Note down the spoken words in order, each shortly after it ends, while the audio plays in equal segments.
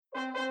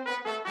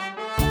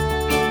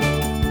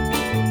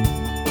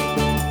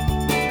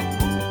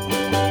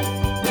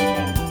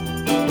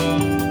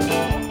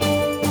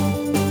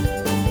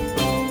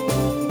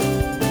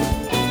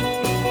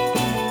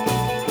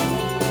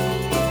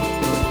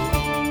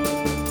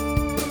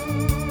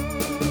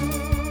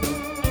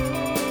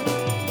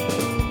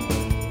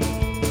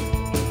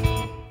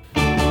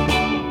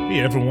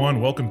everyone.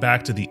 Welcome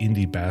back to the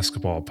Indie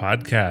Basketball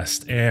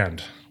Podcast.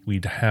 And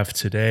we have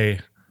today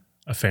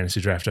a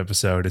fantasy draft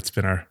episode. It's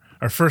been our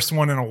first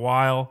one in a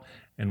while,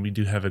 and we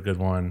do have a good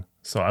one.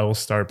 So I will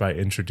start by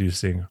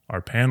introducing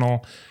our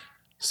panel.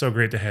 So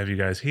great to have you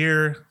guys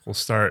here. We'll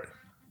start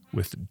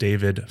with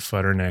David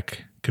Futternick,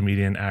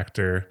 comedian,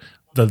 actor,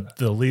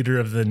 the leader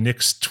of the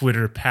Knicks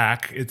Twitter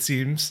pack, it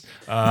seems.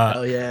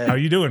 Oh, yeah. How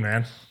you doing,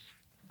 man?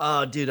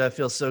 Oh, dude, I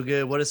feel so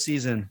good. What a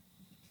season.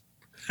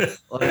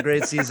 What a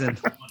great season.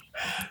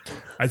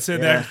 I'd say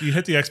that you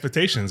hit the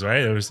expectations, right?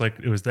 It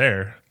was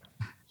there.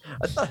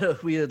 I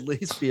thought we'd at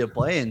least be a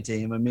playing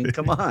team. I mean,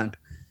 come on.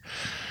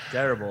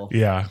 Terrible.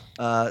 Yeah.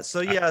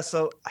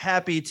 So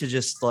happy to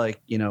just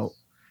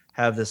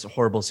have this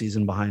horrible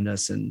season behind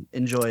us and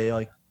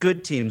enjoy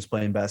good teams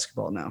playing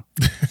basketball now.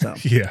 So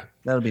yeah,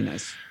 that'll be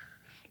nice.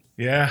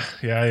 Yeah,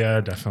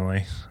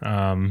 definitely.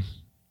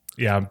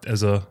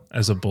 As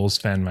a Bulls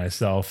fan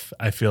myself,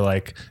 I feel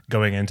like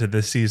going into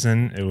this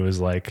season, it was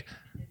like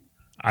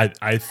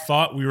I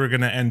thought we were going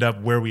to end up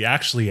where we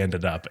actually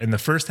ended up, and the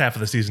first half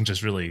of the season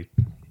got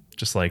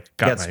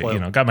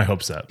my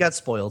hopes up. Got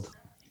spoiled.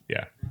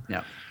 Yeah.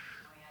 Yeah.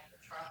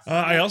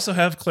 I also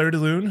have Claire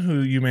DeLune,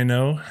 who you may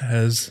know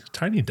as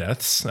Tiny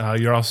Deaths.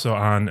 You're also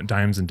on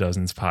Dimes and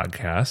Dozens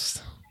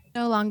podcast.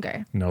 No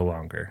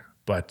longer.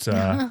 But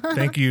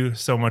thank you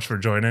so much for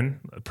joining.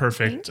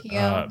 Perfect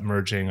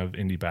merging of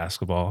indie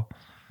basketball.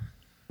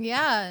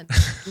 Yeah.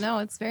 No,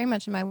 it's very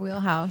much in my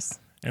wheelhouse.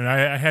 And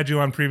I had you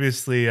on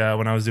previously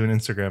when I was doing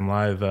Instagram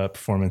live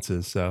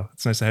performances. So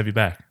it's nice to have you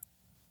back.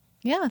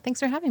 Yeah.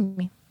 Thanks for having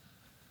me.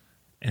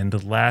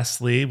 And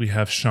lastly, we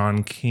have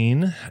Sean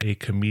Keane, a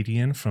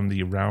comedian from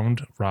the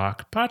Round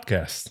Rock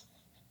podcast.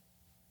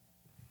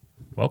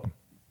 Welcome.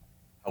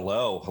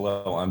 Hello.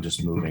 I'm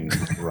just moving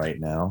right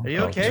now. Are you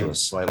okay? To a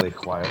slightly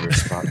quieter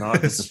spot. No,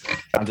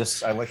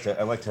 I like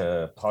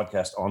to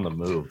podcast on the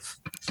move.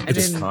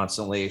 Just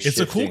constantly.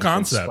 It's a cool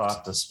concept. From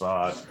spot to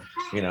spot.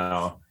 You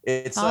know,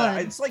 it's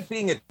like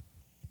being a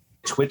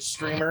Twitch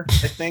streamer,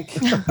 I think,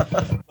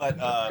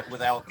 but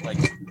without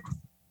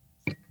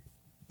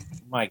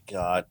My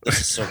God, this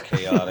is so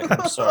chaotic.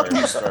 I'm sorry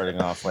for starting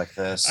off like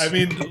this. I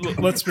mean,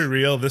 let's be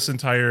real. This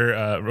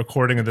entire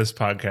recording of this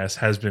podcast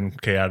has been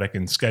chaotic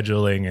in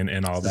scheduling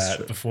and all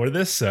that before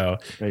this. So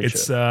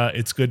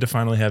it's good to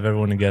finally have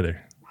everyone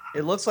together.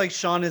 It looks like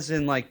Sean is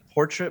in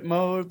portrait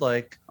mode,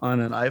 on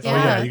an iPhone. Oh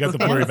yeah, you got the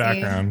blurry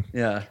background.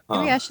 Yeah.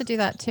 Maybe I should do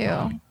that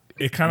too.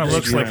 It kind of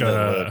looks like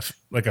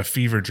a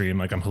fever dream,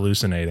 like I'm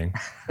hallucinating.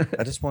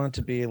 I just want it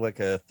to be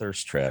like a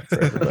thirst trap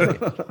for everybody.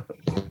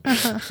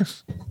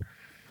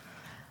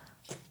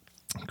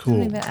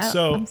 Cool.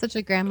 So I'm such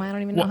a grandma. I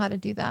don't even know how to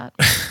do that.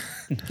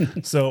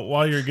 So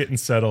while you're getting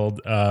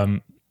settled,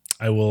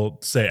 I will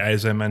say,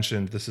 as I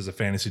mentioned, this is a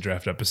fantasy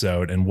draft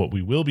episode, and what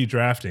we will be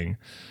drafting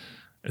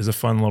is a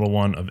fun little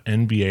one of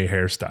NBA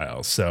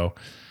hairstyles. So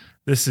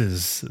this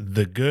is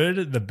the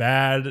good, the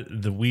bad,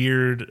 the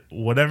weird,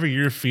 whatever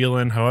you're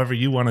feeling, however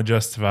you want to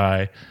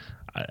justify.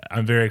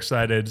 I'm very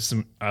excited.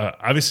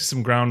 Obviously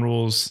some ground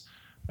rules.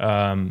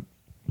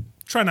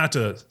 Try not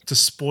to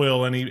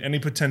spoil any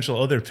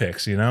potential other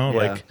picks,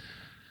 like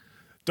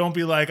don't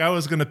be like, I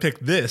was going to pick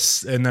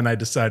this and then I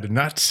decided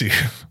not to.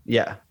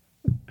 Yeah.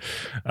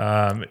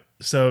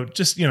 So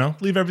just,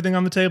 leave everything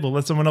on the table.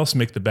 Let someone else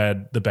make the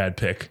bad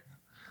pick.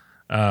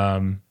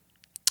 And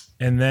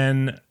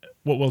then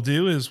what we'll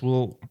do is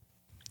we'll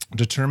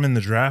determine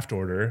the draft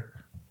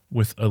order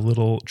with a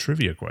little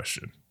trivia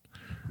question.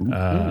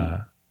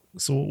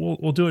 So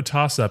we'll do a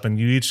toss up and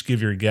you each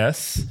give your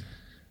guess.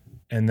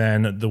 And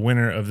then the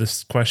winner of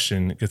this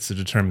question gets to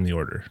determine the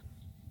order.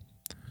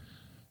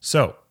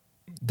 So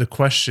the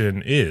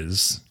question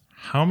is,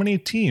 how many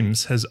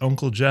teams has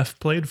Uncle Jeff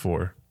played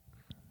for?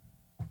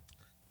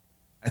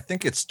 I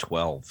think it's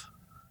 12.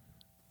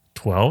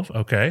 12?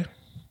 Okay.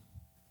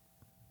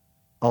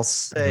 I'll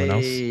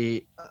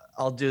say,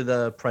 I'll do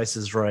the Price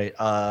is Right.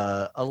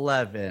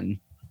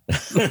 11.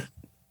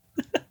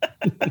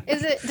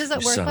 Does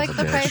it work like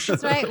The Price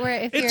is Right?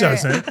 Where if it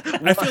doesn't.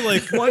 I feel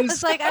like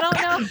it's like, I don't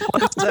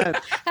know.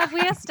 Have we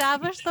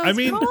established those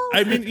rules?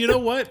 I mean, you know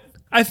what?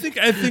 I think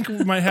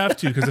we might have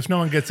to, because if no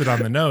one gets it on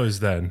the nose,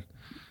 then.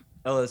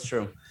 Oh, that's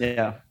true.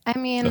 Yeah. I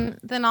mean,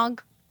 then I'll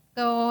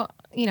go,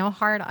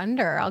 hard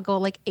under. I'll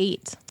go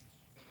 8.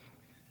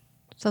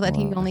 So that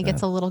he only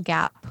gets a little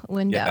gap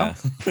window. Yeah.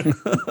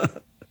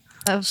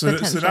 Of so now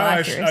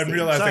accuracy. I'm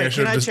realizing I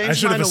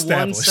should have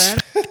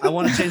established. I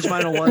want to change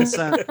mine to 1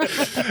 cent.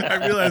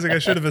 I'm realizing I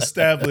should have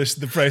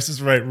established the Price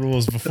is Right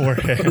rules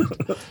beforehand.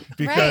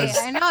 Because,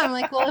 right, I know. I'm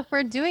like, well, if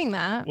we're doing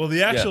that. Well,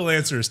 the actual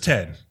answer is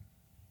 10.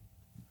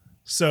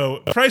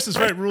 So Price is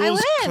Right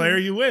rules, Claire,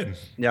 you win.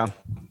 Yeah.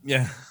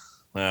 Yeah.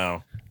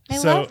 Wow. I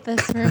love this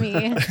for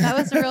me. That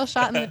was a real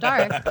shot in the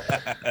dark.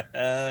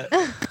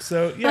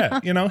 So yeah,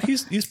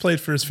 he's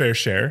played for his fair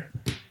share.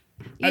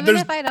 Even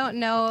if I don't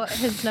know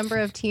his number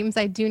of teams,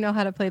 I do know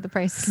how to play the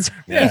Price.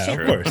 Yeah,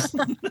 of course.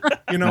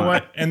 You know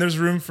what? And there's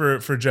room for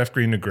Jeff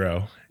Green to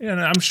grow.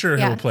 And I'm sure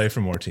he'll play for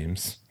more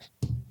teams.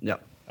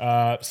 Yep.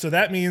 So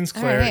that means,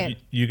 Claire, All right.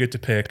 you get to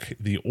pick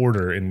the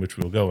order in which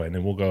we'll go in,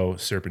 and we'll go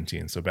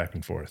serpentine, so back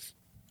and forth.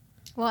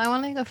 Well, I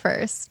want to go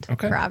first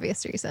Okay. for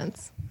obvious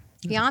reasons.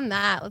 Beyond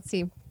that, let's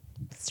see.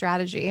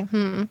 Strategy.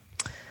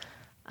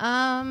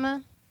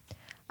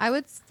 I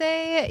would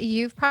say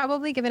you've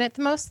probably given it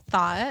the most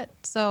thought,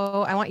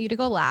 so I want you to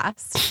go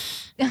last.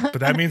 But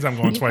that means I'm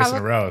going You twice in a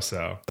probably- row,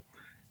 so.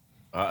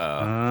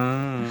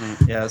 Yeah,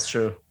 that's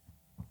true.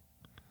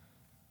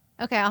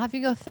 Okay, I'll have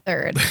you go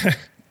third.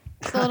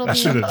 So it'll I be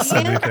should have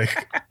said me. anything.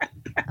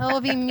 It'll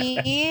be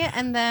me,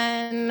 and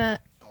then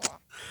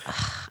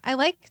I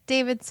like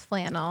David's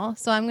flannel,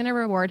 so I'm going to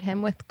reward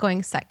him with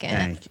going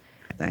second.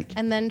 Thank you.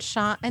 And then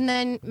Sean, and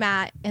then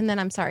Matt, and then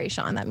I'm sorry,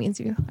 Sean. That means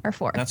you are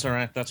fourth. That's all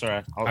right.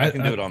 I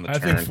can do it on the I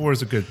turn. think 4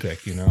 is a good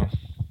pick, you know?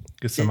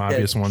 Get some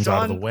obvious ones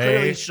out of the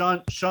way.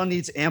 Clearly, Sean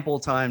needs ample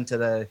time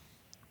today.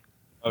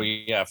 Oh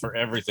yeah, for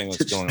everything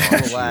that's going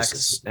on. Relax.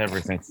 Jesus,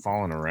 everything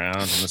falling around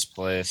in this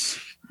place.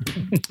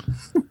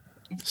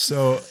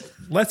 So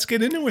let's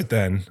get into it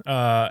then.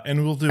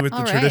 And we'll do it the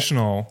All right.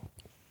 traditional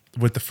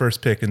with the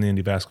first pick in the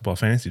Indie Basketball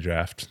Fantasy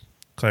Draft.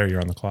 Claire,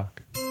 you're on the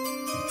clock.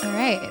 All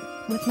right.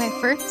 With my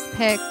first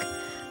pick,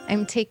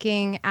 I'm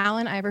taking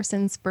Allen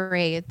Iverson's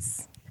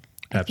braids.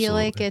 I feel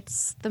like Absolutely.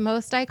 it's the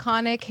most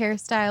iconic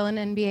hairstyle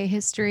in NBA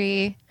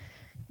history.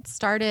 It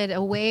started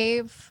a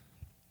wave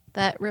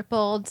that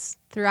rippled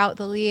throughout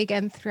the league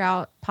and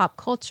throughout pop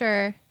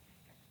culture.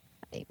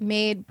 It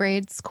made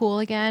braids cool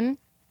again,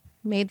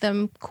 made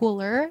them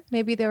cooler.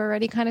 Maybe they were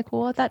already kind of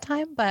cool at that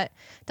time, but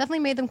definitely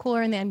made them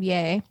cooler in the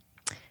NBA.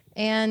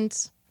 And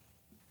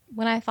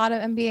when I thought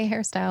of NBA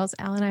hairstyles,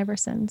 Allen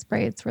Iverson's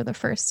braids were the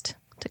first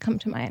to come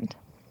to mind.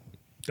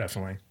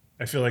 Definitely.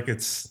 I feel like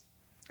it's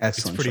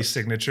Excellent. pretty choice.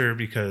 signature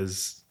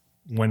because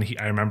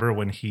I remember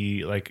when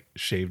he like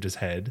shaved his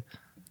head.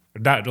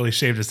 Not really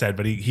shaved his head,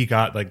 but he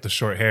got like the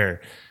short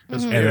hair.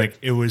 was And weird. like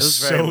it was, It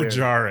was very so weird.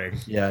 jarring.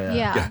 Yeah.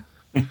 Yeah.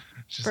 It's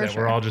just For that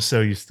sure. we're all just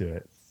so used to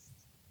it.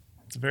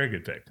 It's a very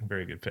good pick.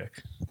 Very good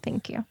pick.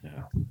 Thank you.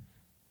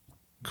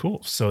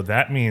 Cool. So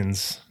that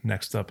means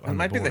next up That on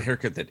might the be board. the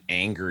haircut that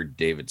angered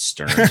David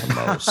Stern the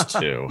most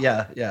too.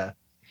 Yeah.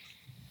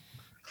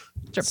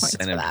 Extra points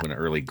Sent for him that. to an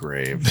early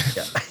grave.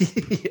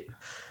 Yeah.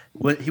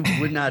 When he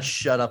would not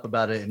shut up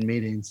about it in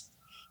meetings.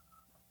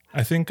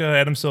 I think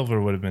Adam Silver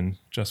would have been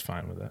just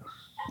fine with it.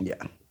 Yeah.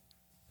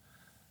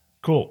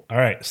 Cool. All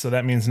right. So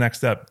that means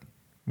next up,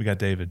 we got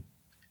David.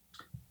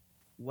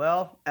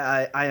 Well,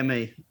 I am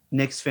a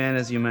Knicks fan,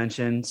 as you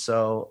mentioned,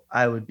 so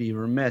I would be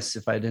remiss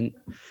if I didn't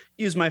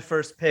use my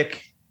first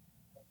pick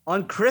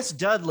on Chris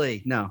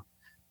Dudley. No,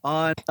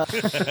 on.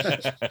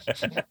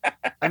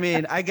 I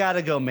mean, I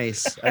gotta go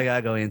Mace. I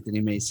gotta go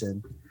Anthony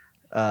Mason.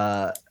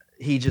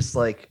 He just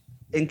like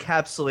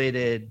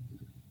encapsulated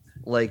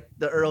like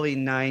the early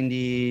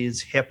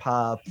 '90s hip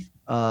hop,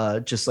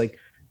 just like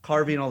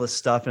carving all the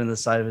stuff into the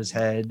side of his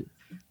head,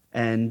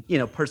 and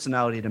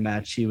personality to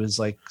match. He was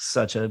like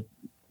such a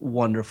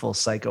wonderful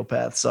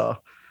psychopath. So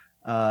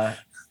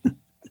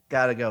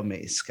gotta go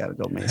Mace. Gotta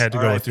go Mace. Had to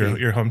go with RIP.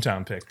 your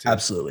hometown pick too.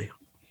 Absolutely.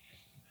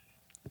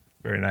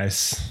 Very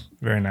nice.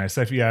 Very nice.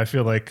 I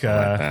feel like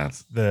I like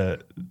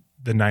that.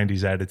 the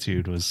 90s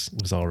attitude was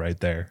all right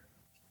there.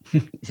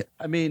 Yeah,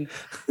 I mean,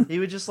 he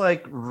would just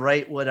like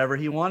write whatever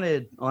he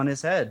wanted on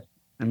his head.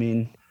 I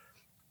mean,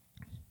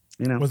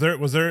 Was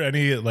there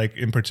any like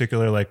in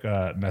particular like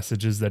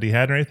messages that he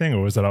had or anything,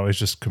 or was it always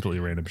just completely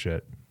random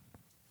shit?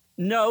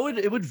 No,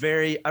 it would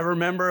vary. I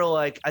remember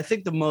like I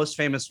think the most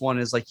famous one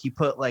is like he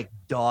put like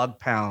dog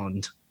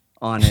pound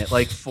on it,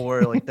 like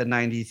for like the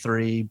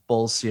 '93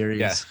 Bulls series.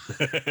 Yeah.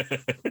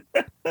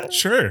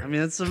 Sure. I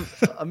mean, it's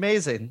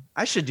amazing.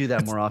 I should do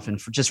that more often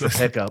for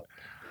pickup.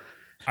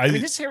 I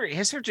mean, his hair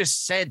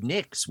just said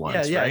Knicks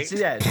once, Yeah, right? so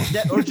yeah,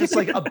 or just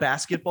like a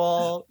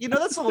basketball.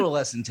 That's a little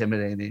less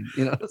intimidating.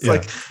 It's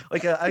Yeah.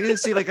 like I can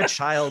see like a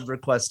child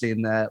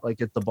requesting that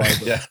like at the barber.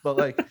 Yeah. But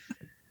like,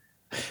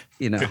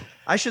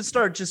 I should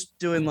start just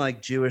doing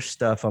like Jewish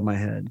stuff on my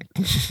head.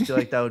 I feel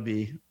like that would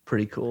be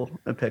pretty cool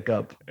to pick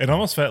up. It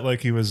almost felt like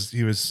he was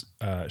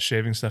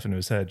shaving stuff into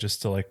his head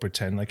just to like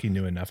pretend like he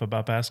knew enough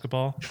about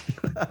basketball.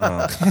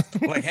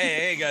 Like,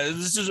 hey guys,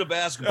 this is a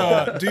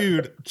basketball.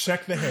 Dude,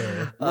 check the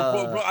hair.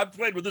 I've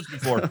played with this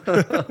before.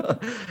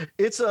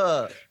 It's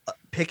a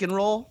pick and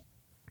roll.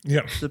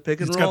 Yep. The pick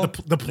and He's roll.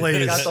 got the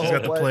plays. Got the He's whole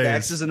got the play, the plays.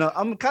 X's and O's.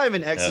 I'm kind of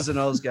an X's and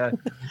O's guy.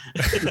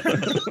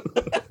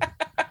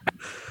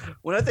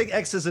 When I think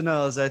X's and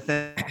O's, I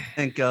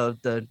think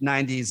of the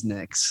 '90s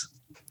Knicks.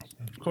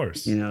 Of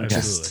course. Just-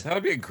 Absolutely. That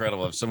would be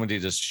incredible if somebody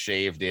just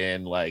shaved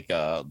in like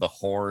the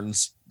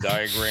horns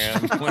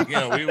diagram. Like,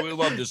 we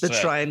love this The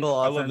set. triangle.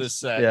 I love offense. this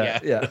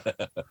set. Yeah.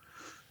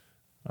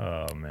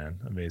 Oh man,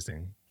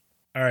 amazing.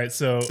 All right,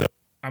 so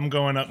I'm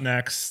going up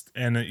next,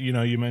 and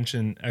you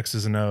mentioned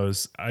X's and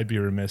O's. I'd be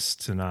remiss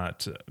to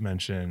not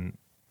mention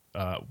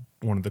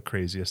one of the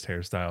craziest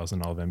hairstyles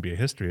in all of NBA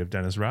history of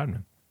Dennis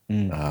Rodman.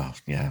 Oh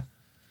yeah,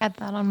 Add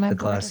that on my The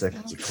board as classic.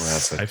 well. it's a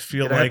classic. I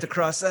feel Gonna have like to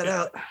cross that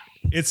out.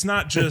 it's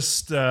not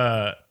just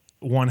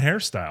one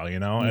hairstyle,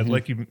 and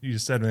like you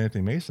said with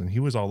Anthony Mason, he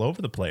was all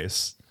over the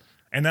place.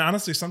 And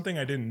honestly, something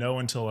I didn't know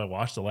until I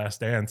watched The Last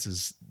Dance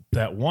is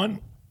that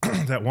one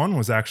that one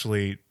was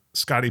actually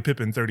Scottie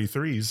Pippen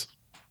 33s.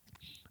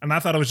 And I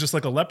thought it was just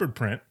like a leopard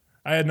print.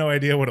 I had no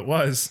idea what it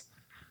was.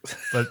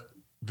 But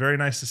very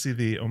nice to see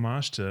the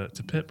homage to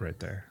Pip right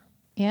there.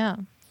 Yeah.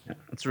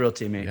 It's a real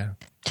teammate. Yeah.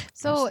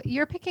 So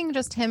you're picking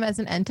just him as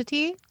an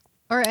entity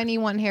or any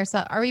one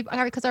hairstyle?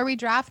 Are we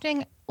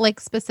drafting like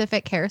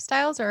specific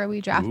hairstyles or are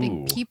we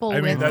drafting people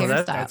I mean, with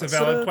that's hairstyles? a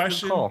valid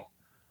question.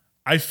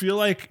 I feel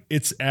like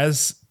it's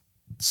as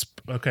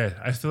okay.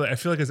 I feel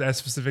like it's as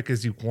specific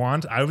as you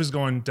want. I was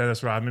going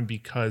Dennis Rodman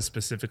because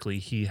specifically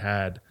he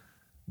had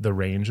the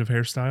range of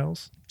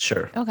hairstyles.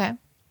 Sure. Okay.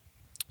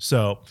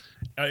 So,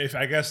 if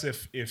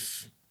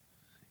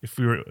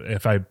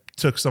I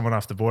took someone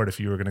off the board, if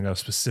you were going to go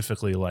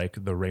specifically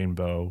like the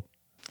rainbow.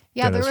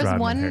 Yeah, Dennis there was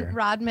Rodman one hair.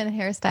 Rodman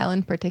hairstyle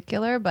in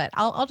particular, but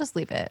I'll just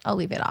leave it. I'll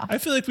leave it off. I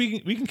feel like we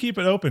can keep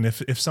it open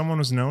if someone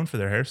was known for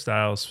their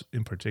hairstyles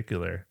in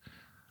particular.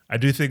 I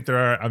do think there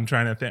are. I'm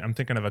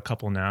thinking of a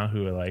couple now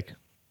who are like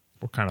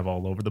we're kind of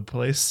all over the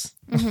place.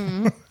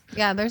 Mm-hmm.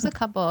 Yeah, there's a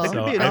couple. It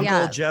could be an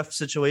Uncle Jeff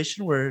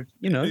situation where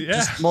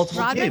just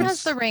multiple Rodman teams.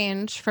 has the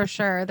range for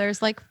sure.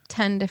 There's like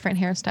 10 different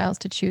hairstyles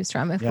to choose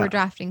from if we're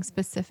drafting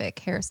specific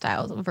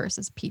hairstyles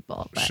versus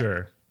people. But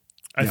sure.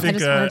 I think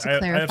I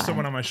have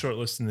someone on my short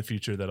list in the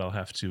future that I'll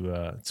have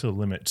to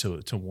limit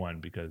to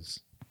one because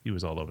he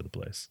was all over the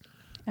place.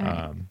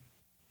 Right.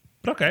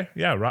 But okay,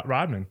 yeah,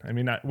 Rodman. I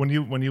mean, when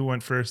you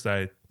went first,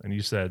 and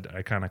you said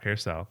iconic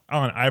hairstyle.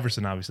 Allen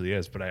Iverson obviously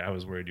is, but I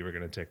was worried you were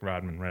going to take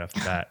Rodman right off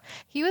the bat.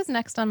 He was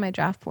next on my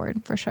draft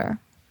board for sure.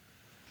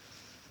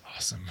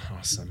 Awesome.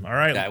 All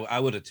right. Yeah, I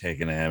would have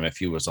taken him if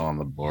he was on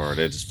the board.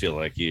 I just feel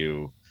like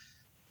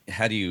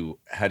how do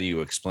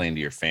you explain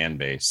to your fan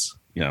base,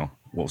 what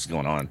was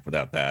going on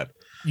without that?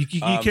 You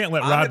can't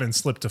let Rodman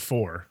slip to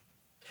 4.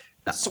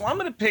 So I'm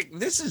gonna pick.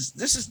 This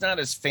is not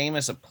as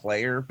famous a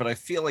player, but I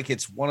feel like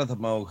it's one of the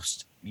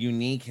most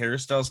unique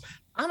hairstyles.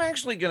 I'm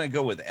actually gonna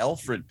go with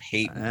Elfrid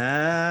Payton.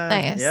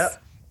 Nice.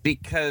 Yep.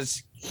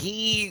 Because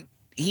he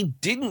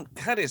didn't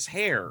cut his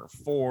hair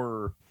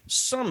for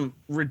some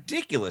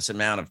ridiculous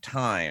amount of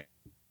time,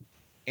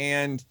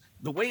 and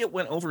the way it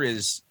went over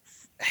his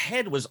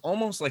head was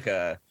almost like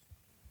it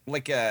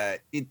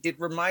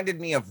reminded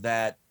me of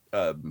that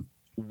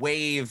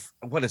wave.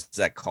 What is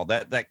that called?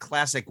 That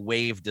classic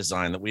wave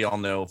design that we all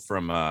know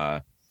from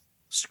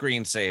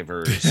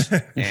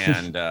Screensavers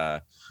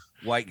and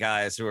white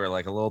guys who are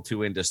like a little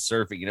too into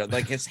surfing.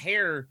 Like his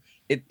hair,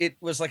 it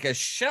was like a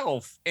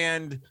shelf,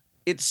 and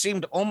it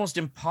seemed almost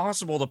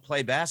impossible to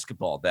play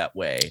basketball that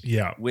way.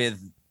 Yeah,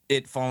 with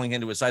it falling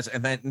into his sides,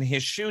 and then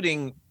his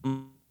shooting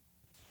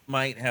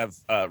might have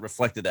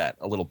reflected that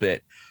a little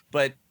bit.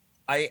 But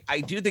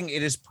I do think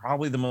it is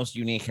probably the most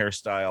unique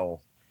hairstyle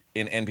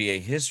in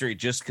NBA history,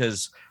 just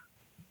because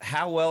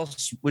how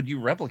else would you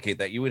replicate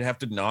that? You would have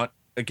to not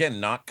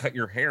cut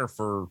your hair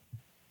for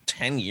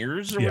 10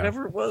 years or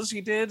whatever it was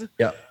he did.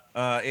 Yeah.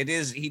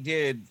 He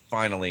did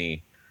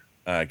finally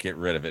get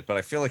rid of it, but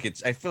I feel like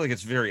it's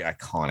very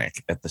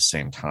iconic at the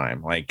same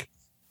time. Like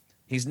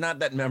he's not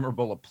that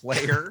memorable a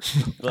player,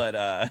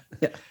 but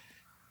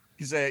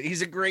he's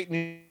a great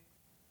New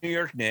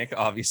York Knick,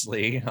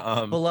 obviously.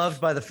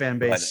 Beloved by the fan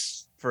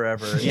base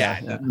forever.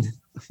 Yeah.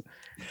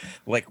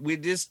 Like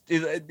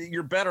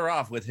you're better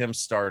off with him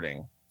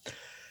starting.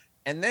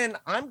 And then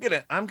I'm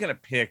gonna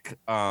pick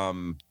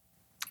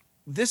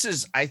this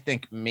is, I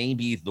think,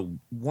 maybe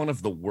one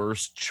of the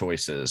worst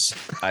choices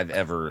I've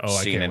ever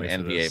seen an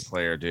NBA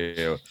player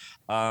do.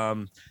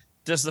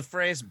 Does the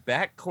phrase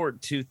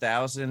backcourt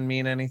 2000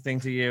 mean anything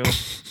to you?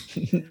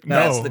 No.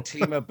 That's the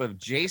team up of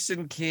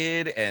Jason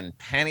Kidd and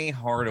Penny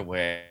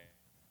Hardaway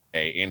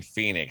in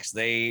Phoenix.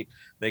 They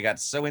got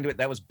so into it.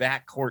 That was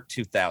backcourt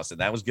 2000.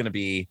 That was going to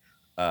be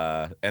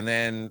and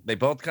then they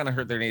both kind of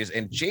hurt their knees.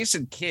 And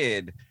Jason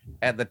Kidd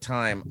at the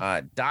time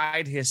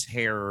dyed his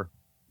hair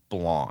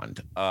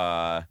blonde.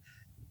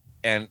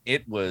 And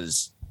it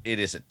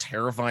is a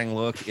terrifying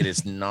look. It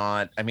is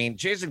not, I mean,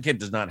 Jason Kidd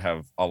does not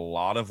have a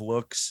lot of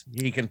looks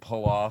he can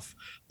pull off,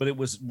 but it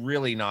was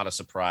really not a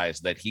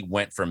surprise that he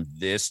went from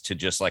this to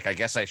just like, I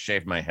guess I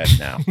shaved my head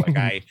now. Like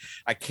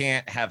I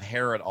can't have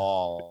hair at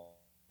all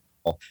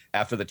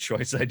after the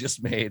choice I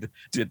just made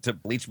to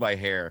bleach my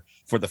hair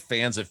for the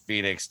fans of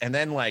Phoenix. And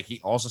then like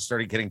he also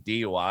started getting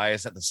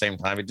DUIs at the same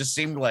time. It just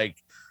seemed like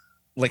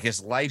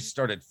his life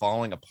started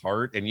falling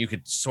apart, and you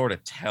could sort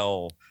of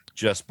tell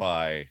just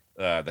by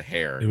the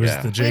hair. It was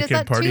the J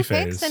Kid party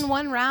phase. 2 picks in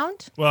one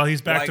round? Well,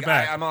 he's back to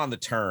back. I'm on the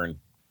turn.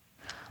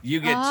 You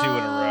get 2 in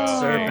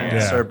a row.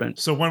 Serpent.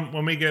 So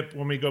when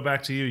we go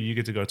back to you, you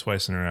get to go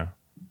twice in a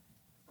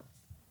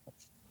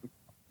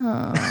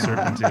row.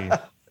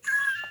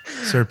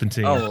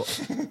 Serpentine.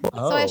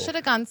 So I should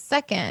have gone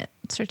second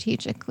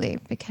strategically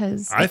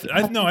because I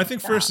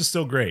think first is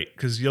still great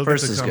because you'll get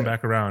to come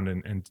back around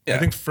and I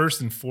think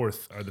first and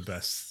fourth are the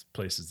best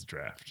places to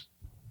draft.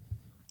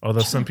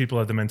 Although some people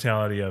have the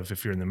mentality of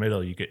if you're in the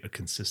middle, you get a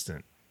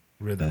consistent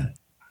rhythm.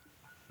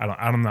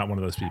 I'm not one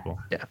of those people.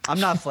 Yeah, I'm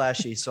not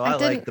flashy, so I like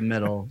didn't- the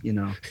middle. You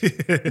know,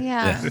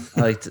 Yeah.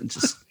 I like to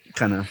just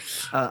kind of.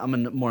 I'm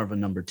more of a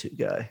number 2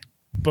 guy.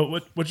 But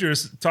what you're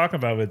talking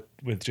about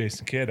with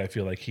Jason Kidd, I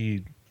feel like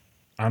he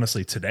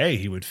honestly today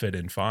he would fit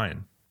in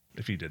fine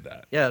if he did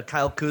that. Yeah,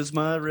 Kyle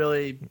Kuzma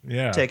really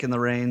Yeah. taking the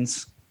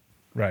reins.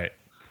 Right.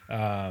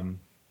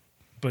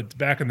 But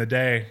back in the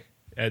day,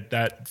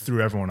 that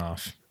threw everyone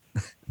off.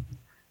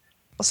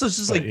 Also, it's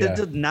just But, like yeah.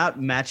 they're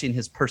not matching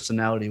his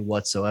personality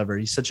whatsoever.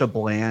 He's such a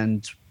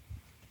bland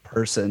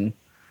person.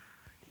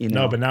 You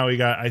know, No, but now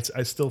I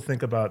still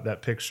think about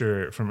that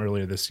picture from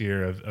earlier this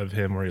year of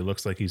him where he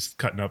looks like he's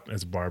cutting up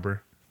as a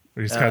barber.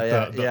 Where he's got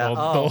yeah, the yeah. old,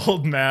 Oh, the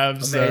old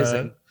Mavs.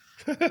 amazing.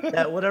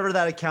 That whatever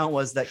that account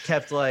was that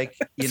kept like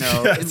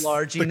Yes,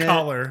 enlarging the it.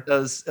 collar. That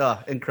was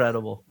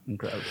incredible.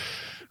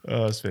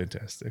 Oh, it's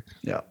fantastic.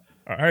 Yeah.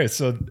 All right,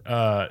 so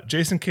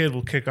Jason Kidd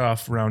will kick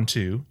off round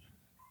 2,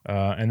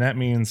 and that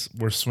means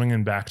we're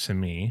swinging back to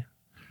me.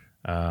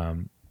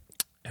 And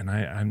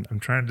I'm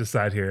trying to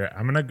decide here.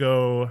 I'm gonna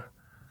go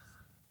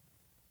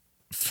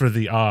for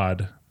the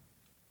odd,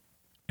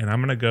 and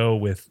I'm gonna go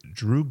with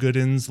Drew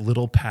Gooden's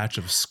little patch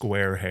of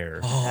square hair.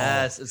 Oh,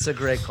 Yes, it's a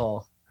great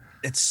call.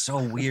 it's so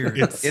weird.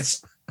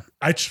 It's-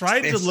 I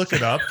tried to look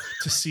it up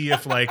to see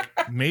if like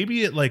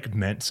maybe it like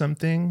meant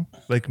something.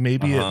 Like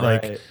maybe it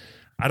like Right.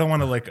 I don't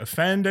want to like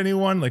offend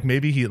anyone. Like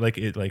maybe he like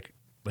it like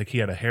he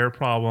had a hair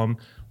problem,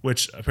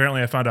 which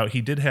apparently I found out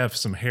he did have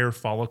some hair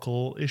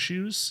follicle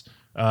issues,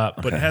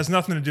 but it has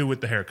nothing to do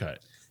with the haircut.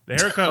 The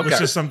haircut was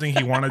just something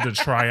he wanted to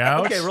try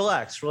out. Okay,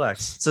 relax.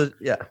 So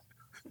yeah,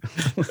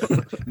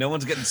 No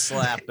one's getting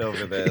slapped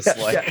over this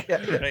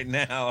Yeah. right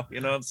now.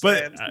 You know what I'm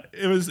But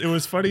saying? it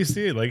was funny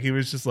seeing like he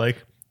was just like,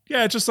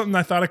 yeah, it's just something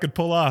I thought I could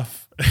pull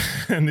off,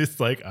 and it's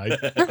like I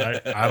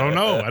don't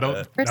know, I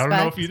don't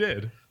know if you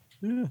did.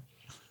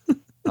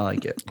 I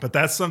like it. But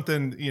that's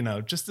something,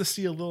 just to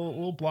see a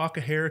little block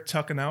of hair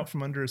tucking out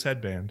from under his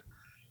headband.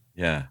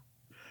 Yeah.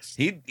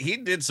 He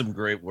did some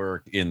great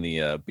work in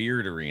the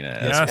beard arena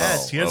as Yes,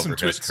 well. he had some,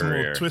 over his some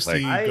little career. twisty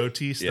Like,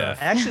 goatee yeah. stuff.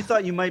 I actually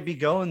thought you might be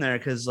going there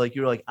because like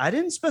you were like, I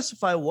didn't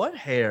specify what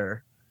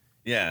hair.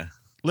 Yeah.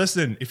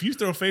 Listen, if you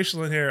throw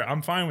facial in hair,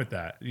 I'm fine with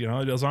that.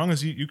 As long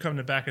as you come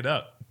to back it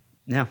up.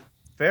 Yeah,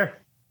 fair.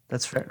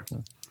 That's fair.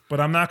 But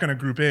I'm not going to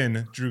group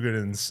in Drew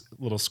Gooden's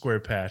little square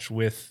patch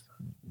with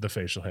the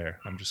facial hair.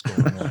 I'm just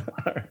going one.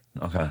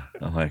 Okay.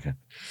 I like it.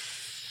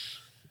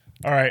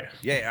 All right.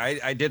 Yeah,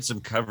 I did some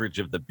coverage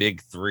of the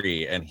big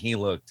 3, and he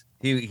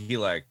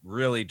like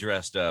really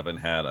dressed up and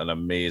had an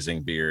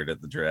amazing beard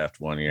at the draft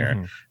one year.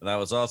 Mhm. And that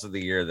was also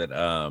the year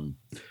that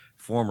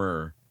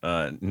former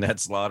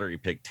Nets lottery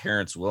pick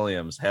Terrence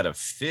Williams had a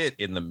fit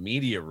in the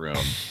media room.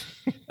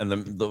 And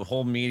the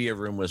whole media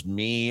room was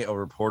me, a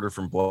reporter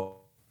from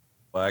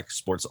Black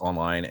Sports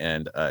Online,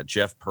 and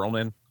Jeff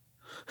Pearlman,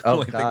 Oh,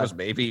 who I think God. was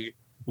maybe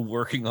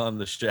working on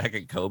the Shaq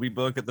and Kobe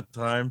book at the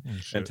time. Oh,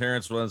 shit. And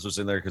Terrence Williams was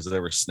in there because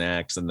there were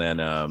snacks, and then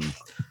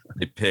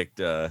they picked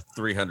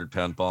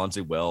 300-pound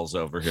Bonzi Wells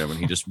over him, and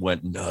he just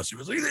went nuts. He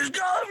was like, "This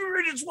guy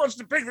over here just wants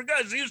to pick the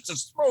guys he used to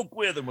smoke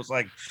with," and was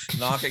like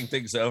knocking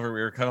things over. We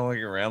were kind of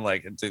looking around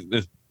like,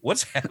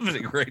 "What's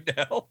happening right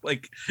now?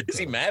 Like, is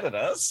he mad at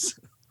us?"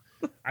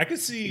 I could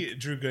see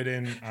Drew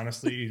Gooden,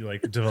 honestly,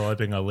 like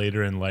developing a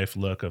later in life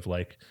look of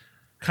like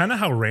kind of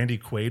how Randy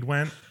Quaid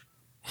went.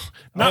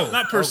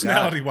 Not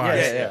personality wise,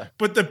 Yeah.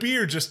 but the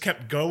beard just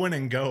kept going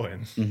and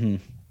going. Mm-hmm.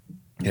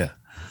 Yeah.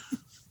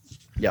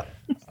 Yeah.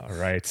 All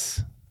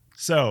right.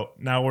 So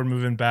now we're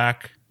moving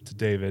back to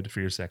David for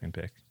your second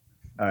pick.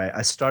 All right.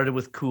 I started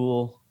with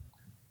cool.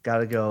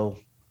 Gotta go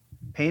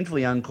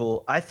painfully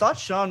uncool. I thought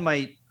Sean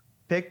might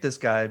pick this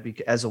guy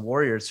as a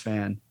Warriors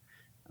fan.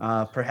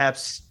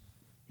 Perhaps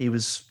he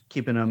was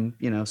keeping him,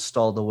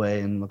 stalled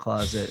away in the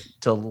closet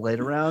till the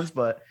later rounds,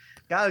 but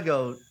gotta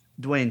go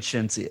Dwayne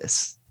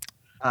Shinsius.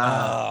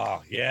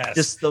 Oh yes,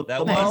 Just the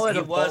that mullet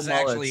he of was all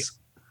actually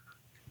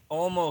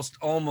mullets.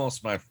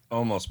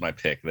 almost my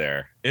pick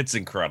there. It's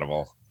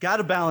incredible. Got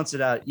to balance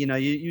it out.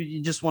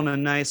 You just want a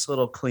nice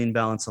little clean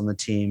balance on the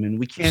team, and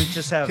we can't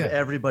just have Yeah.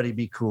 everybody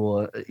be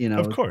cool.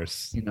 Of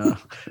course. I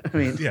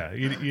mean, Yeah,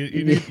 you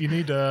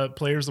need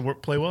players to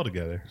play well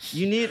together.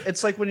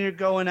 it's like when you're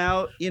going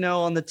out,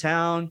 on the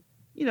town,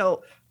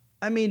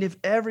 I mean, if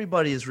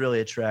everybody is really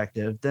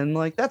attractive, then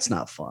like that's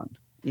not fun.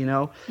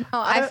 No,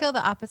 I feel the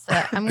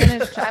opposite. I'm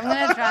gonna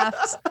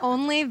draft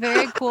only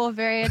very cool,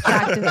 very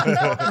attractive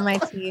people for my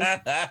team.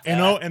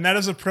 And that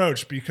is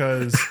approach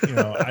because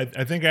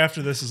I think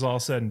after this is all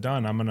said and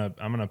done, I'm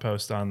gonna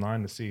post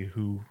online to see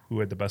who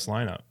had the best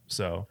lineup.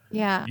 So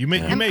Yeah, you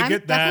may I'm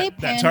get that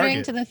definitely pandering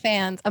target. to the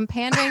fans. I'm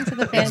pandering to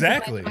the fans.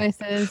 Exactly. With my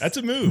choices. That's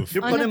a move.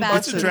 You're On putting the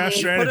butts back in, draft you're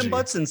strategy. putting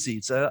butts in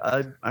seats.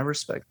 I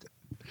respect it.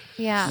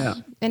 Yeah,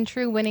 in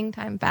true winning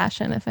time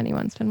fashion. If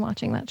anyone's been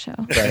watching that show,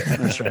 Right,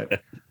 that's right.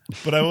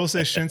 But I will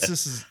say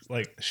Shinsis is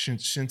like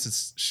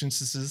Shinsis.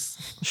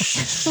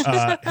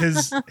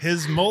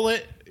 His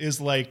mullet is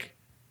like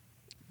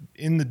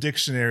in the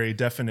dictionary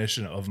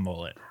definition of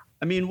mullet.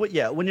 I mean,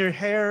 when your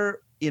hair,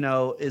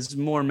 is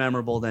more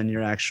memorable than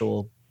your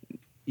actual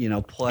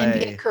play.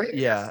 NBA careers.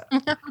 Yeah.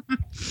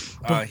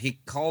 He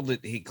called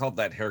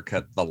that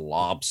haircut the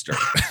lobster.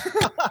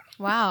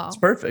 Wow. It's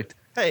perfect.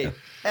 Hey,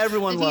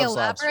 everyone Did he loves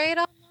lobster. elaborate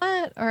on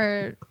that,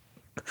 or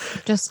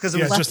just 'Cause it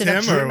Yeah, was left just it up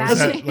him, to your or was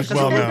that like imagination?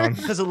 well known?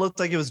 Because it looked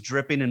like it was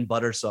dripping in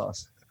butter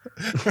sauce.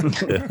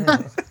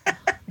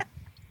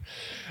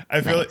 I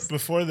feel Nice. like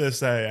before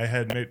this, I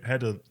had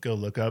to go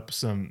look up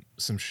some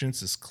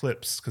Shintz's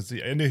clips because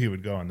I knew he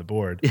would go on the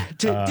board.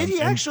 Did he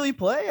and- actually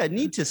play? I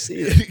need to see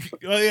it.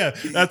 Well, yeah,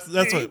 that's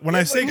what when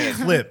I say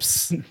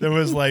clips, there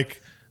was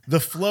like the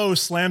flow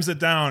slams it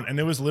down, and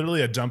it was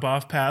literally a jump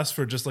off pass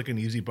for just like an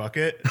easy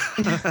bucket.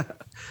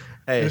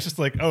 Hey, It's just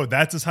like, oh,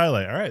 that's his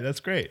highlight. All right, that's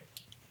great.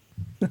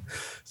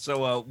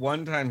 So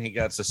one time he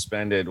got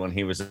suspended when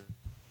he was.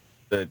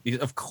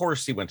 Of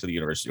course, he went to the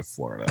University of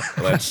Florida.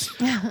 That's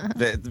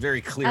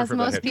very clear. As from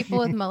most that. people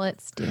with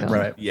mullets do.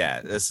 right.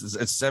 Yeah,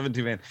 it's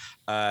 17 man.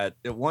 At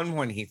one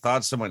point, he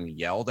thought someone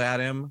yelled at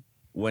him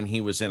when he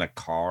was in a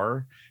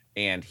car,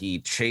 and he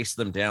chased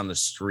them down the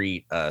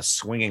street,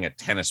 swinging a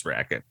tennis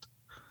racket.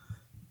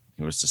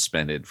 He was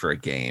suspended for a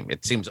game.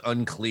 It seems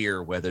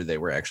unclear whether they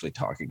were actually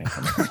talking to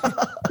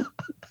him.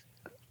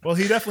 Well,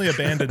 he definitely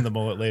abandoned the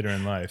mullet later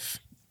in life.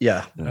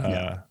 Yeah.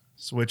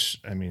 Which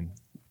I mean,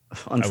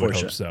 Unfortunate. I would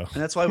hope so.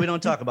 And that's why we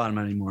don't talk about him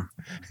anymore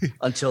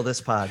until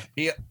this pod.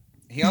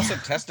 He also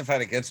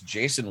testified against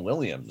Jason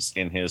Williams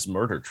in his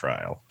murder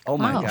trial. Oh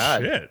my Wow.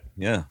 God. Shit.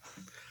 Yeah.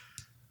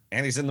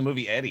 And he's in the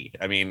movie Eddie.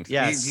 I mean,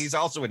 Yes. he's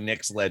also a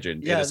Knicks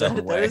legend in Yeah, his own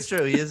that way. is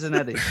true. He is an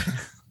Eddie.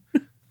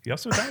 He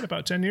also died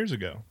about 10 years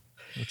ago,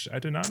 which I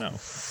did not know.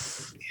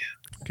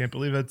 Can't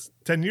believe that's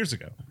 10 years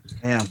ago.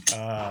 Damn.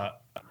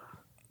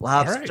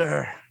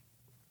 Lobster.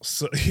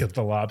 So yeah,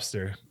 the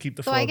lobster. Keep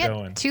the So flow I get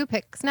going. 2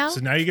 picks now.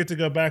 So now you get to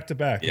go back to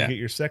back. Yeah. You get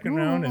your second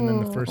round and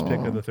then the first pick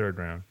of the third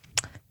round.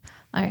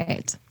 All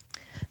right.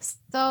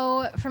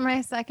 So for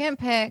my second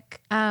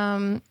pick,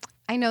 I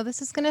know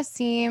this is going to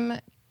seem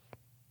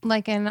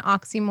like an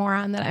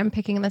oxymoron that I'm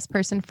picking this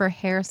person for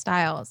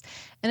hairstyles.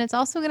 And it's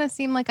also going to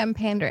seem like I'm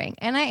pandering.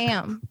 And I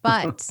am.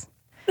 But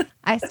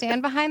I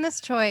stand behind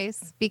this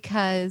choice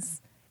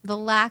because the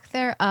lack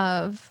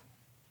thereof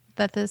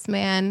that this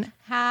man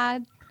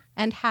had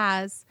and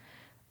has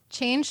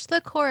changed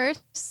the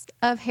course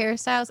of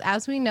hairstyles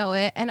as we know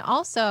it. And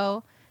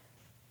also,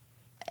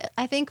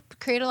 I think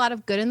create a lot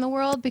of good in the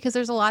world because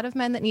there's a lot of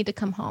men that need to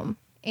come home.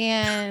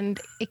 And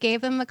it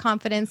gave them the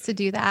confidence to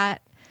do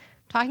that.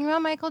 Talking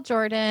about Michael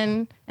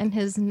Jordan and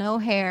his no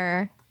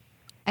hair,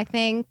 I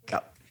think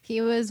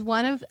he was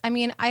one of,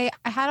 I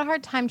had a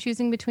hard time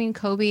choosing between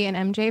Kobe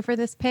and MJ for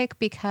this pick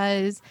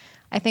because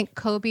I think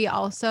Kobe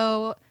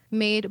also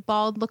made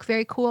bald look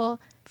very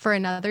cool for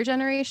another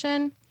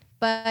generation.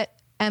 But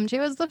MJ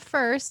was the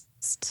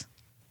first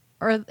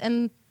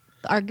and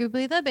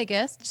arguably the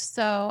biggest.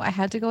 So I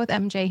had to go with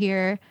MJ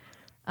here.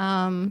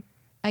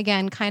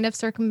 Again, kind of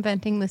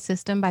circumventing the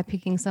system by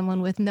picking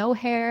someone with no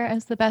hair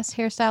as the best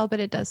hairstyle, but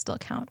it does still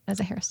count as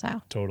a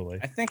hairstyle. Totally.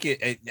 I think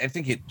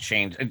it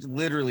changed. It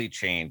literally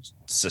changed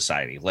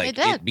society. Like It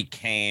did. it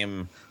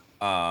became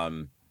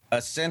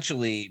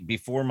essentially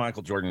before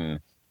Michael Jordan,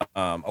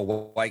 a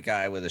white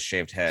guy with a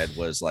shaved head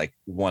was like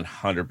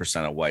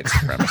 100% a white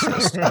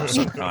supremacist of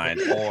some kind,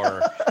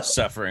 or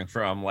suffering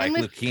from like and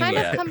we've leukemia. kind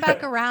of come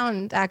back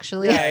around,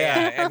 actually.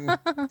 Yeah.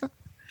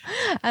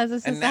 As a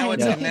And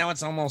society. now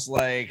it's almost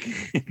like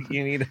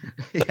you need.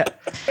 Yeah.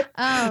 But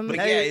Now,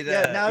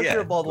 now if yeah.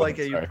 you're a bald Go white ahead,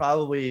 guy, you sorry.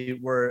 probably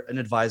were an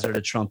advisor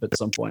to Trump at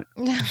some point.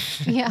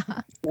 Yeah.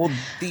 Well,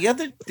 the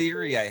other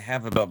theory I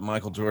have about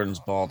Michael Jordan's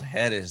bald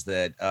head is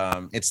that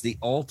it's the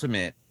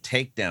ultimate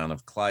takedown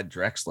of Clyde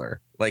Drexler.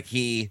 Like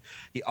he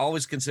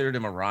always considered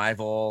him a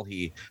rival.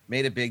 He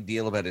made a big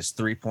deal about his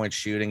 3-point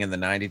shooting in the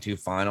 92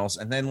 finals.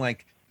 And then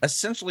like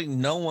essentially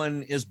no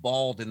one is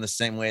bald in the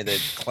same way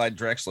that Clyde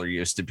Drexler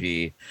used to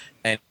be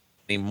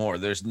anymore.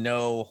 There's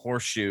no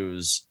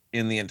horseshoes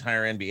in the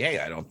entire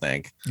NBA, I don't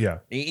think. Yeah.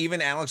 Even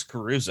Alex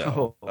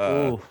Caruso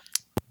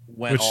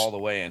went Which- all the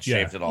way and yeah.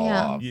 shaved it all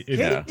Yeah. off.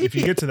 If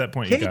you get to that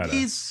point, you gotta.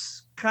 KD's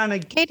kind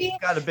of KD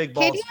got a big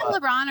bald KD spot.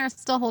 and LeBron are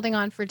still holding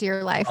on for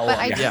dear life, Oh, but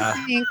I yeah.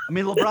 do think I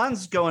mean,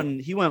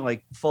 LeBron's he went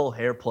like full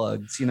hair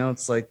plugs.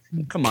 It's like,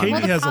 come on. Katie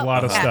Well, the has a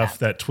lot of problem- stuff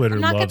that Twitter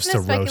I'm not going loves to to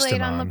roast speculate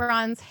him on on.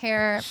 LeBron's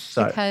hair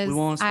Sorry, because we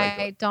won't I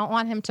speculate. don't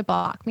want him to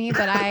block me,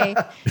 but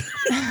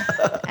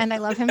and I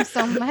love him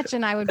so much,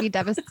 and I would be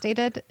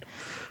devastated.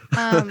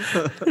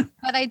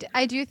 But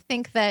I do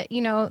think that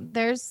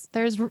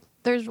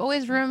there's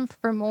always room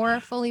for more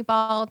fully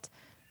bald,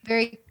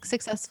 very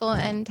successful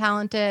and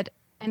talented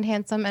and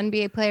handsome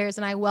NBA players,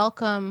 and I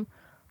welcome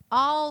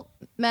all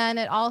men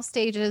at all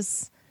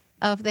stages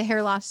of the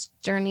hair loss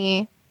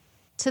journey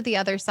to the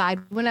other side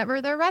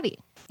whenever they're ready.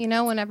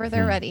 Whenever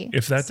they're ready.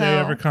 If that day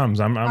ever comes,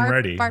 I'm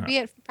ready. Far be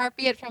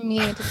it from me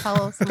to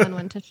tell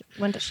someone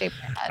when to shape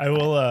their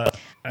head.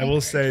 I will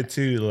say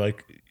too,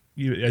 like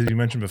as you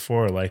mentioned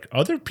before, like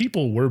other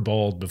people were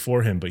bald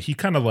before him, but he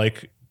kind of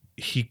like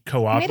he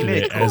co-opted Made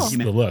it it cool. as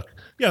the look.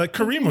 Yeah, like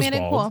Kareem was Made it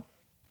bald. cool.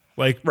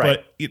 Like,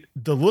 Right. but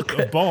the look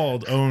of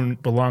bald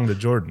belonged to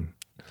Jordan.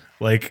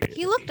 Like,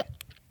 He looked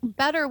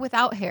better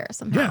without hair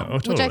somehow. Yeah, oh,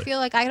 Which I totally. feel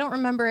like I don't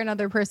remember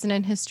another person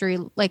in history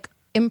like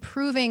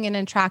improving in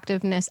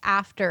attractiveness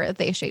after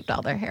they shaved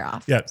all their hair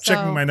off. Yeah, So,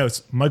 checking my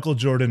notes. Michael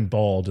Jordan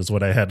bald is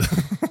what I had.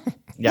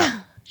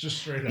 Yeah. Just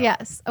straight up.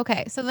 Yes.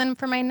 Okay. So then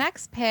for my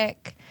next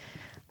pick,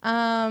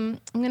 I'm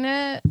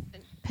gonna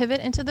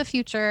pivot into the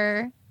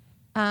future,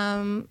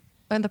 or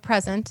the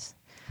present.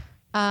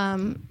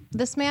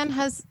 This man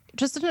has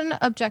just an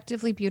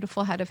objectively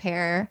beautiful head of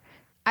hair.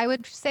 I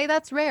would say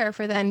that's rare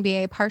for the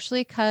NBA,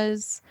 partially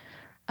because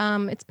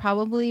it's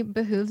probably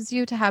behooves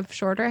you to have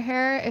shorter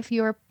hair if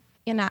you're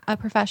a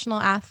professional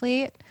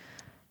athlete.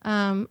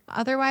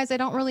 Otherwise, I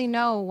don't really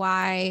know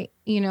why,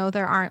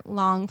 there aren't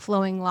long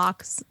flowing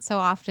locks so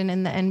often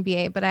in the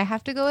NBA, but I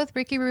have to go with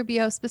Ricky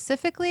Rubio,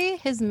 specifically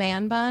his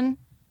man bun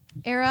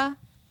era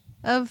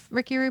of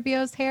Ricky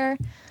Rubio's hair,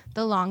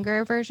 the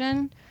longer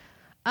version.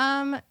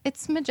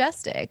 It's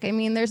majestic. I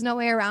mean, there's no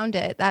way around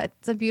it.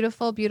 That's a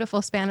beautiful,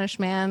 beautiful Spanish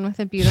man with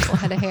a beautiful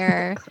head of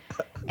hair.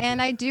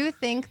 And I do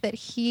think that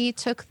he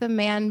took the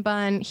man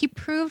bun. He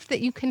proved that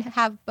you can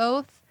have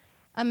both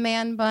a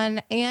man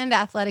bun and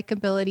athletic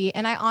ability.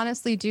 And I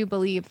honestly do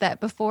believe that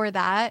before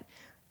that,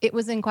 it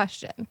was in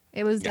question.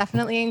 It was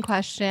definitely in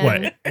question.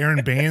 What?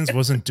 Aaron Baines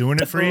wasn't doing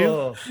it for you?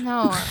 Oh,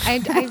 No,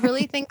 I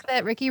really think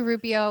that Ricky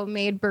Rubio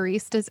made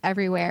baristas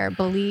everywhere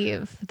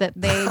believe that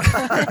they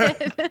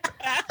could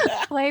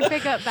play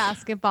pickup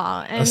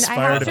basketball. And Aspire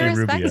I have to to be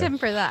respect Rubio. him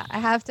for that. I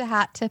have to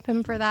hat tip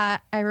him for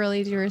that. I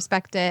really do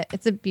respect it.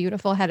 It's a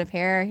beautiful head of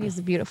hair. He's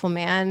a beautiful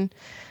man.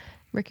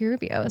 Ricky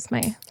Rubio is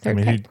my third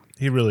pick.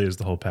 He really is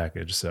the whole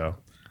package. So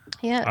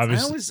Yes.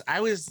 obviously, I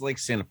always like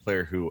seeing a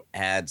player who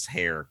adds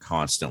hair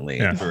constantly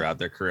Yeah. throughout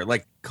their career.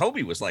 Like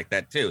Kobe was like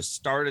that too.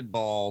 Started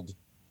bald,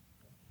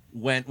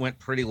 went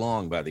pretty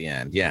long by the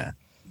end. Yeah.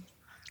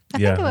 I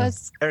yeah. think it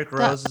was Eric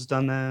Rose has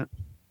done that.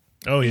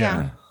 Oh yeah,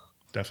 Yeah.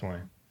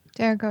 definitely.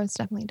 Derrick Rose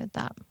definitely did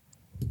that.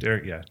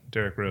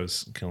 Derrick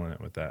Rose killing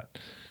it with that.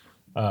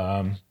 No,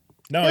 I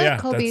feel yeah, like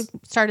Kobe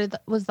that's-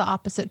 was the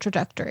opposite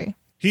trajectory.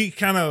 he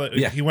kind of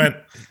Yeah. he went.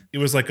 It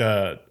was like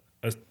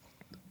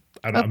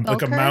I don't A know, bell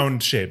like a curve?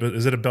 mound shape.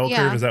 Is it a bell Yeah.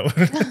 curve? Is that what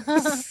it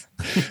is?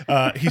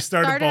 He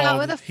started Started out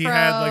bald. with a He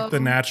had like the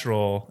fro,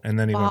 natural, and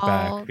then he went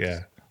back. bald. Yeah,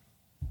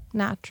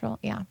 Natural.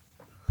 Yeah.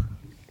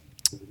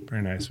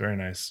 very nice, very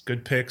nice.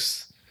 Good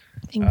picks.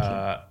 Thank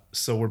you.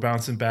 So we're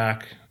bouncing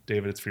back,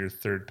 David. It's for your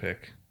third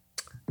pick.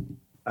 All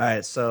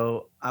right,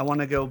 so I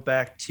want to go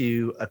back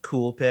to a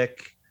cool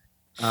pick.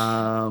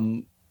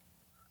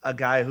 A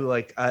guy who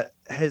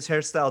his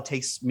hairstyle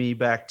takes me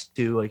back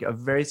to like a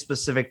very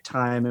specific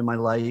time in my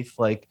life,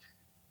 like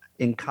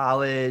in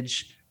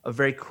college, a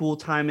very cool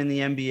time in the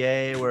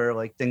NBA where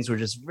like things were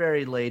just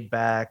very laid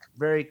back,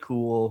 very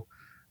cool,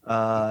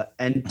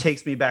 and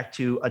takes me back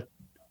to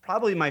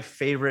probably my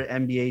favorite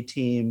NBA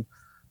team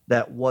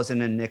that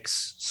wasn't a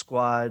Knicks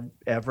squad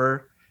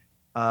ever.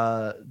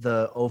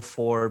 The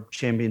 04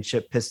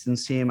 championship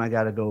Pistons team. I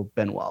got to go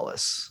Ben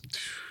Wallace.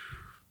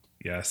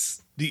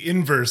 Yes, the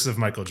inverse of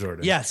Michael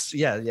Jordan. Yes.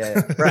 Yeah.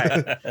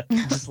 Right.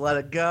 Just let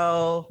it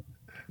go.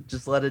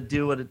 Just let it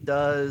do what it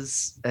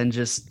does. And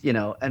just,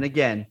 and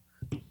again,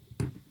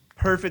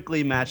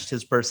 perfectly matched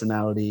his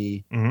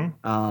personality.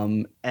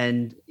 Mm-hmm.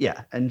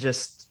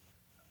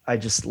 I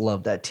just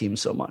love that team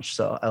so much.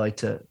 So I like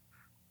to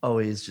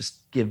always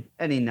just give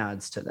any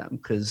nods to them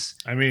because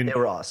I mean, they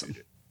were awesome.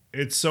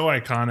 it's so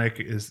iconic.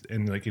 Is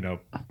in like in the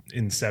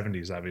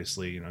 70s,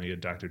 obviously, you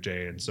had Dr.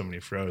 J and so many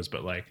fros,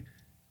 but like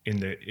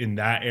in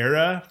that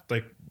era,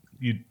 like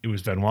it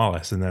was Ben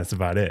Wallace, and that's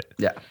about it.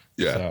 Yeah.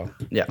 So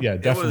Yeah.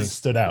 definitely was-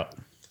 stood out.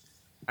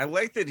 I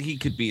like that he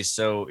could be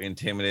so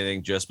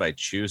intimidating just by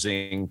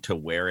choosing to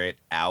wear it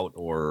out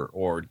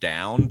or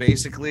down,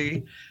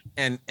 basically.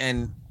 And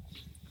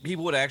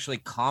people would actually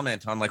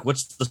comment on like,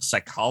 what's the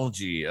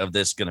psychology of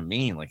this going to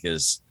mean? Like,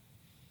 is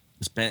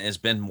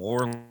Ben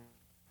more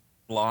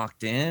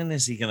locked in?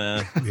 Is he going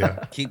to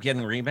Yeah, keep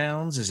getting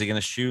rebounds? Is he going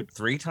to shoot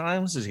 3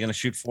 times? Is he going to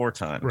shoot 4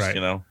 times? Right.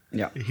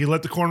 Yeah. he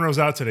let the cornrows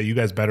out today. You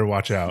guys better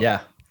watch out.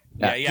 Yeah.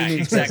 Yeah, He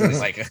needs exactly.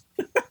 business. Like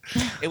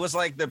it was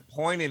like the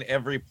point in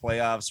every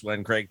playoffs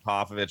when Greg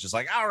Popovich is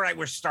like, "All right,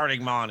 we're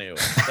starting Manu."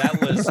 That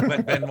was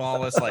when Ben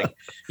Wallace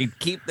he'd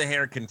keep the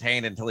hair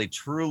contained until he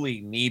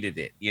truly needed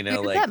it. Weird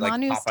like that like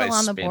Manu's still Popeye's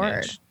on the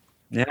spinach.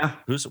 Yeah.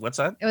 What's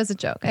that? It was a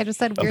joke. I just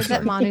said weird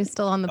that Manu's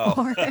still on the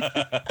board.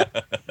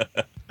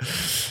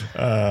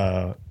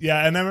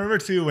 Yeah, and I remember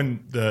too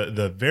when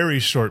the very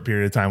short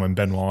period of time when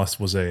Ben Wallace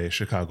was a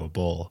Chicago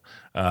Bull,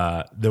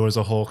 there was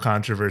a whole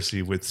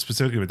controversy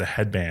specifically with the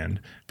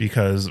headband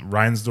because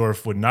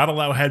Reinsdorf would not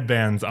allow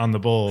headbands on the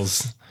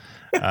Bulls,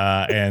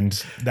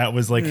 and that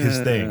was like his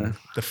thing.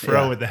 The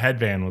fro Yeah. with the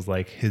headband was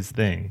like his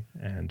thing,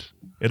 and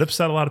it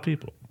upset a lot of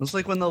people. It was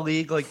like when the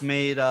league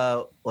made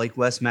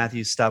Wes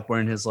Matthews stop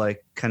wearing his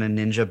kind of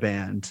ninja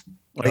band.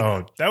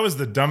 That was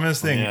the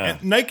dumbest thing. Yeah.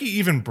 And Nike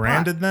even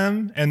branded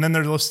them, and then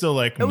they're still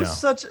like, it no, was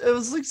such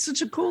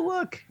a cool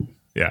look.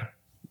 yeah.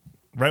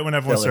 Right when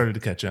everyone Silly. started to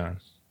catch on.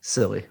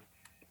 Silly.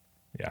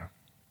 Yeah.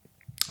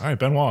 All right,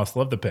 Ben Wallace.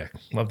 Love the pick.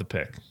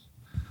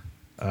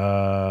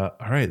 All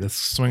right, that's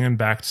swinging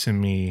back to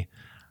me.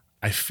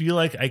 I feel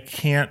like I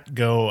can't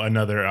go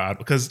another odd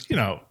because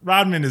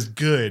Rodman is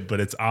good, but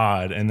it's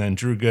odd, and then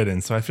Drew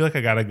Gooden. So I feel like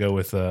I got to go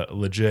with a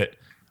legit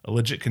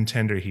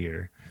contender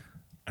here,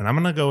 and I'm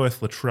gonna go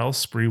with Latrell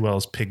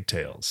Sprewell's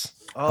Pigtails.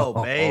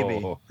 Oh,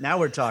 baby. Now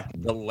we're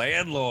talking. The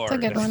landlord.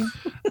 It's a good one.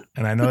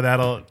 And I know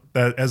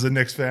that as a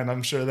Knicks fan,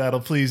 I'm sure that'll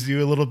please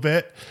you a little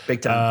bit.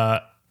 Big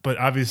time. But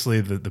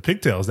obviously the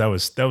Pigtails, that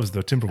was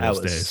the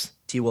Timberwolves days.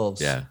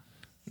 T-Wolves. Yeah.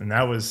 And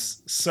that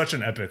was such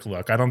an epic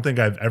look. I don't think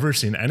I've ever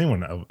seen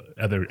anyone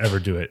ever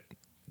do it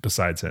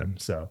besides him.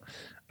 So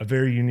a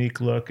very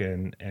unique look,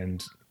 and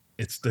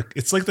it's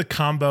like the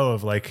combo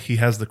of like he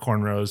has the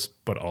cornrows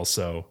but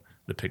also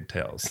the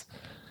pigtails.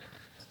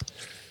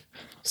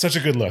 Such a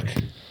good look.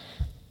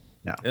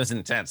 No. It was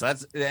intense.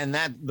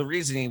 The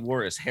reason he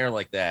wore his hair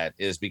like that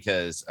is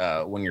because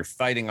when you're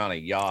fighting on a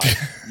yacht,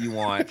 you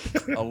want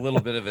a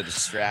little bit of a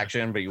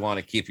distraction, but you want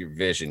to keep your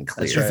vision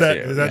clear. That's right.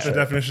 Is that the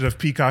definition of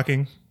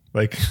peacocking?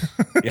 Like,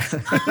 Yeah.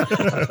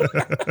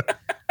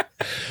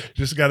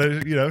 just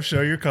gotta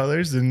show your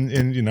colors, and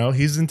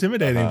he's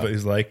intimidating, but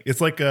he's like,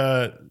 it's like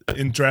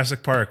in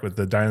Jurassic Park with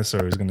the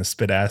dinosaur who's gonna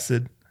spit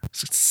acid.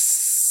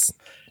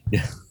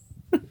 Yeah.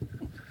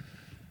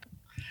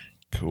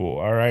 Cool.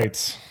 All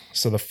right.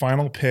 So the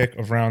final pick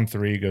of round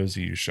 3 goes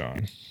to you,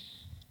 Sean.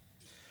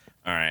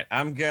 All right,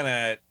 I'm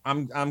gonna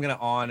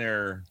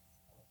honor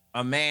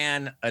a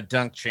man, a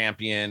dunk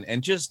champion,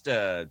 and just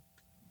a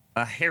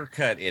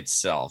haircut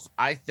itself.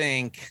 I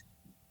think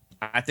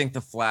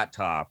the flat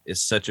top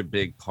is such a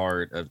big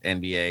part of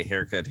NBA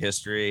haircut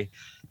history,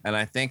 and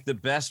I think the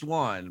best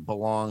one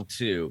belonged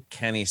to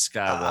Kenny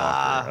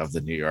Skywalker of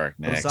the New York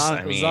Knicks.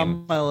 It was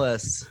on my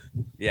list.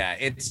 Yeah,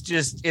 it's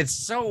just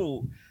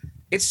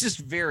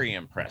very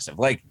impressive.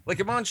 Like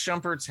Iman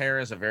Shumpert's hair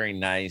is a very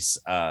nice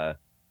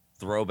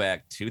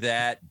throwback to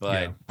that,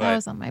 but That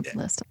was on my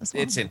list as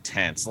well. it's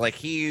intense. Like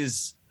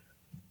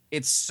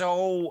it's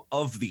so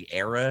of the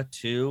era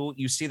too.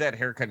 You see that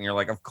haircut and you're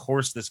like, of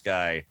course this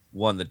guy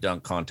won the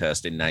dunk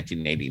contest in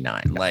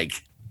 1989. Like,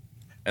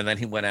 and then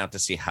he went out to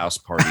see House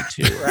Party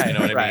 2. Right, You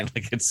know what I right.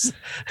 mean? Like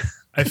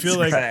I feel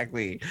like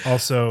exactly.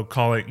 also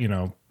calling,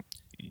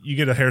 you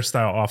get a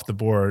hairstyle off the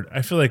board.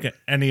 I feel like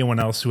anyone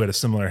else who had a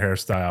similar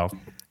hairstyle,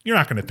 you're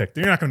not going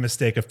to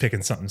mistake of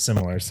picking something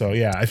similar. So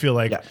yeah, I feel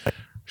like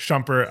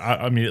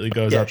Shumpert immediately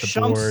goes out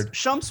the board.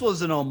 Shumps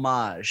was an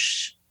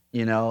homage,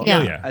 Yeah. Oh,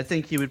 yeah. I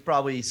think he would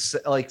probably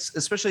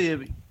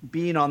especially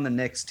being on the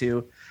Knicks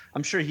too.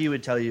 I'm sure he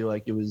would tell you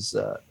like it was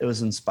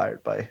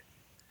inspired by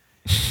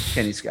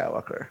Kenny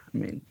Skywalker. I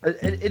mean,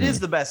 it is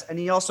the best, and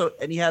he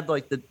had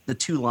like the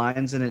 2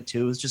 lines in it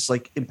too. It was just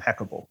like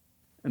impeccable.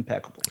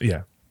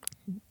 Yeah.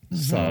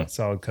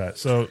 Solid cut.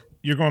 So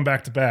you're going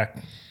back to back.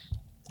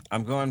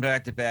 I'm going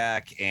back to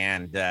back,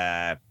 and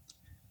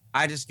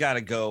I just got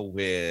to go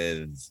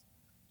with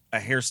a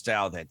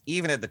hairstyle that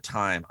even at the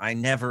time I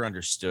never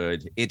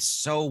understood. It's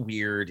so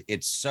weird.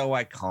 It's so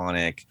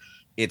iconic.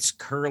 It's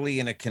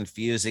curly in a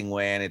confusing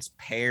way, and it's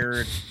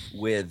paired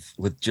with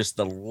just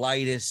the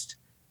lightest,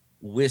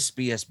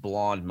 wispiest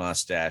blonde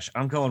mustache.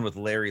 I'm going with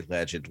Larry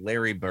Legend,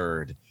 Larry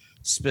Bird,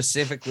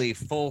 specifically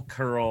full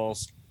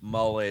curls,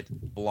 mullet,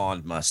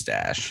 blonde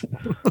mustache.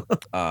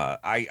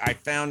 I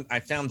found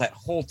that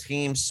whole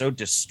team so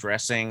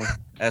distressing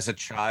as a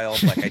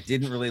child. Like I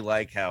didn't really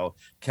like how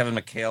Kevin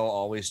McHale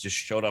always just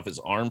showed off his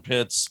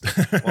armpits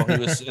while he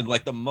was in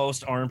like the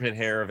most armpit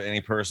hair of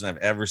any person I've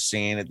ever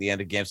seen at the end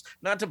of games.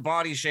 Not to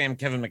body shame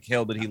Kevin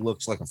McHale, but he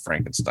looks like a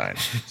Frankenstein.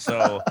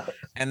 So,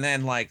 and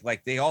then like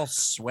they all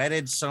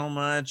sweated so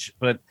much,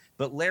 but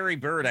Larry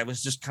Bird, I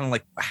was just kind of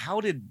like,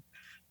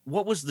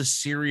 what was the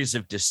series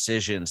of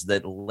decisions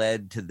that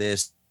led to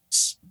this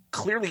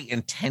clearly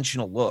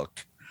intentional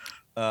look?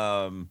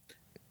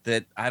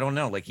 That I don't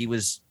know, like he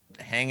was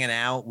hanging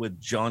out with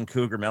John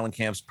Cougar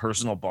Mellencamp's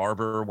personal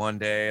barber one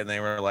day, and they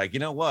were like, you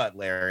know what,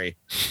 Larry,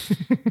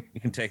 you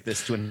can take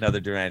this to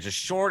another direction. Just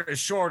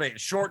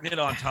shorten it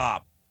on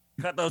top.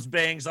 Cut those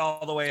bangs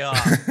all the way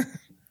off.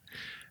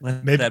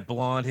 Let that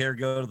blonde hair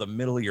go to the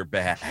middle of your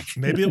back.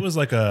 Maybe it was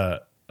like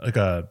a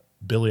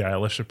Billie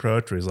Eilish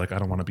approach where he's like, I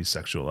don't want to be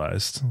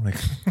sexualized. Like,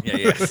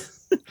 yeah.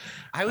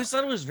 I always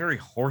thought it was very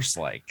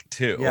horse-like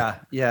too. Yeah.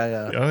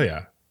 Oh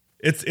yeah.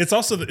 It's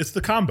also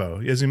the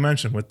combo, as you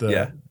mentioned, with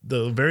the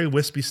very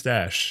wispy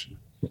stash.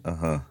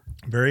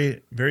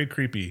 Very, very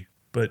creepy.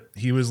 But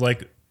he was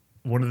like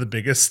one of the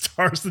biggest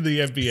stars in the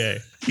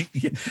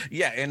NBA.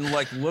 Yeah, and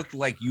like looked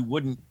like you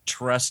wouldn't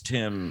trust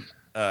him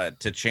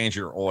to change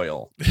your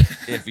oil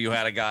if you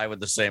had a guy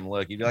with the same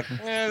look. You'd be like,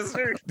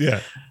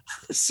 Yeah,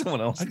 someone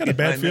else. I got a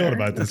bad feeling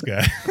about this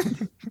guy.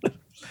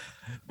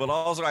 But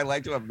also, I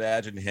like to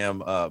imagine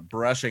him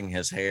brushing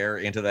his hair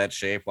into that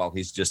shape while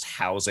he's just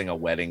housing a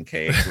wedding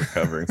cake,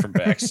 recovering from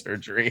back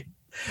surgery.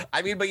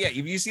 I mean, but yeah,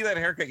 if you see that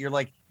haircut, you're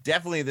like,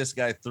 definitely this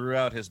guy threw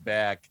out his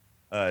back,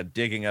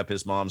 digging up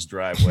his mom's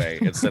driveway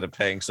instead of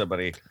paying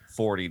somebody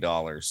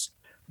 $40.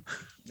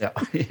 Yeah.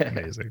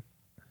 Amazing.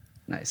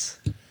 Nice.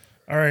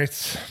 All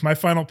right, my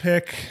final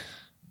pick.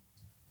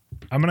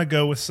 I'm gonna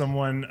go with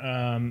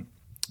someone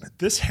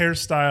this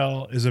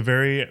hairstyle is a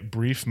very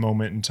brief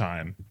moment in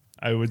time.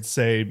 I would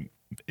say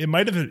it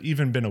might have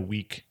even been a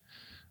week,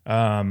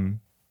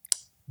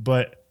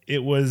 but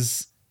it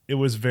was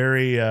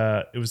very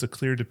it was a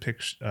clear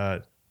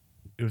depiction.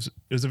 It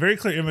was a very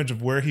clear image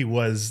of where he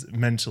was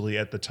mentally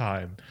at the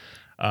time.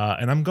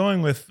 And I'm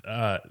going with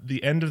the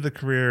end of the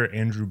career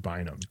Andrew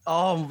Bynum.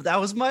 Oh, that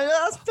was my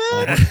last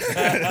pick.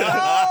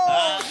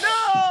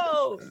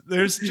 No.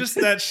 There's just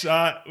that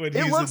shot when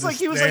It looks like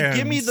he was like,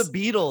 "Give me the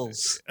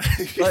Beatles."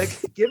 Like,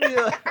 give me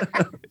a.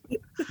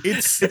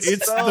 It's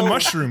so the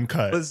mushroom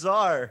cut.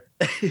 Bizarre.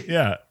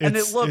 Yeah, And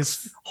it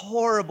looks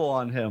horrible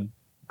on him.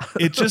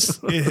 It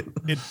just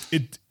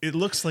it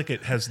looks like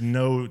it has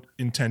no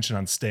intention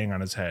on staying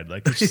on his head.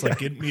 Like it's just like,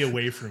 get me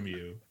away from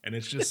you, and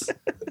it's just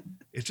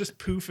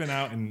poofing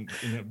out in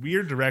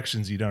weird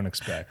directions you don't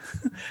expect.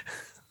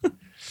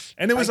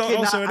 And it was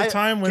also at a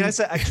time when can I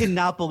say, I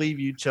cannot believe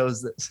you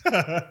chose this.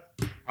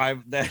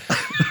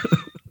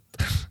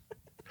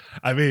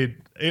 I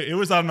mean, it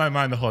was on my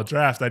mind the whole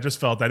draft. I just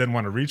felt I didn't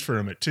want to reach for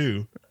him at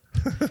 2.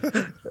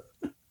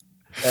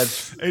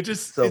 That's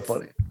it's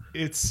funny.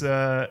 It's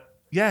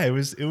yeah, it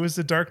was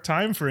a dark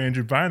time for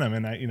Andrew Bynum,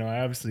 and I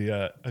obviously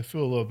I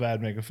feel a little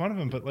bad making fun of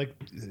him, but like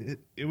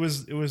it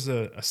was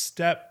a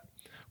step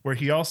where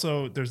he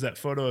also, there's that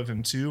photo of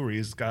him too where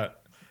he's got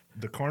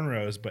the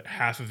cornrows, but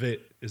half of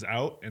it is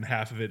out and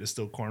half of it is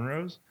still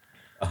cornrows.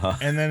 Uh-huh.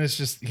 And then it's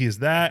just he's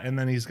that, and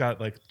then he's got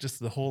like just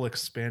the whole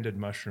expanded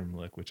mushroom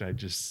look, which I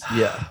just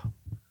Yeah.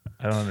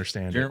 I don't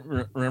understand. Do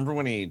you remember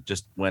when he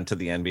just went to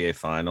the NBA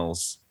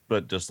Finals,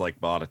 but just like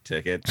bought a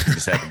ticket? He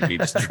just happened to be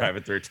just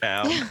driving through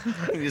town.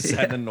 He just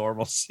had a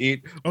normal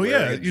seat. Oh yeah,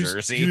 wearing a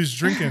jersey. he was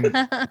drinking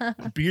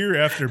beer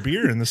after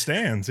beer in the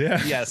stands.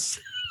 Yeah. Yes.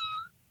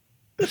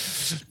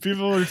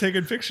 People were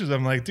taking pictures.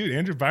 I'm like, dude,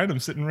 Andrew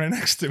Bynum's sitting right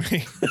next to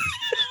me.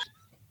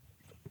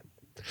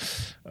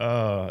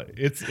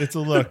 It's a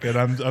look, and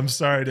I'm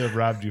sorry to have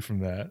robbed you from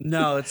that.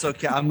 No, it's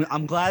okay.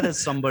 I'm glad that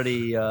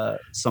somebody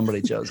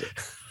chose it.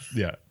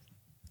 Yeah.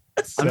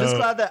 I'm just So-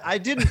 glad that I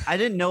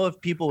didn't know if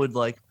people would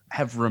like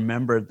have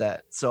remembered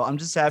that. So I'm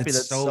just happy It's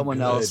that so someone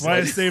good. else. That's why I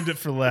like- saved it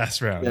for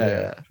last round.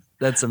 yeah,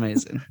 that's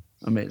amazing.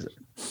 Amazing.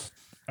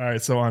 All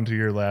right, so on to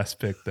your last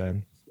pick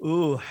then.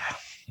 Ooh.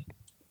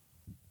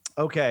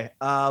 Okay.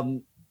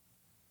 I'm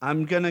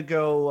gonna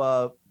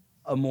go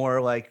a more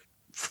like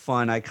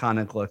fun,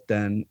 iconic look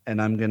then,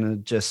 and I'm gonna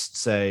just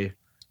say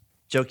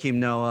Joakim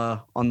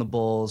Noah on the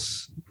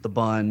Bulls, the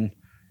bun,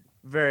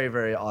 very,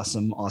 very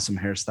awesome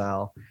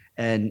hairstyle.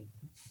 And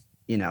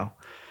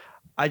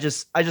I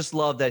just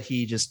love that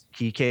he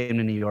came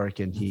to New York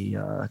and he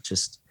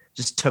just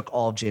took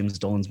all of James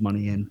Dolan's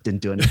money and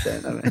didn't do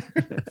anything. I mean,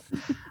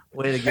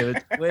 way to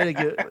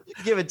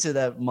give it to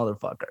that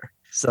motherfucker.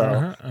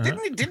 So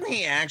Didn't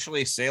he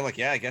actually say like,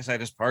 yeah, I guess I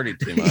just partied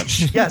too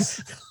much?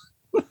 yes.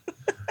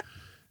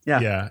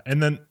 Yeah,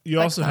 and then you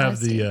Like also have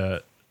honesty.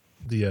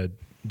 the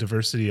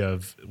diversity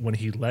of when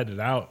he let it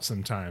out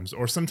sometimes,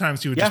 or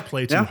sometimes he would just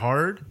play too yeah.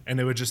 hard, and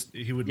he would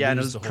Yeah, and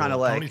it lose was the kinda whole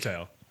like-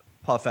 ponytail.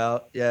 Puff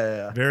out.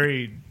 Yeah.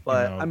 Very,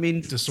 But I mean,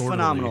 disorderly.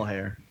 phenomenal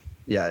hair.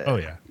 Yeah. Oh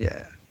yeah,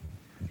 Yeah.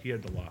 he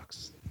had the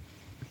locks,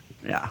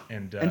 Yeah.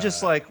 and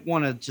Just like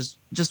one of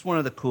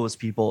the coolest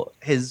people.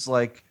 His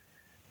like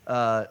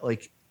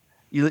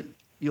you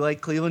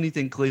like Cleveland, you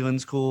think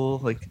Cleveland's cool,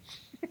 like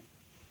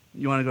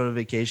you want to go to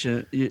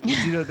vacation, you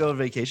go to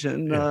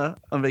vacation Yeah.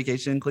 on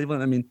vacation in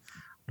Cleveland.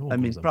 no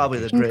one goes on probably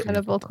the vacation. great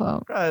Incredible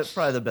quote.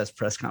 probably the best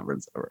press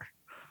conference ever.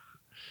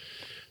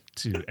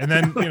 too. And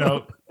then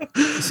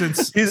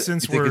since You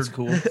think we're it's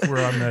cool?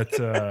 we're on that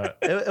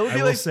It would I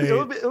be will like say-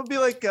 it would be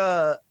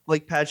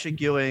like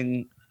Patrick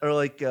Ewing or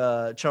like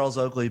Charles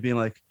Oakley being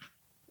like,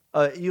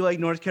 you like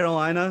North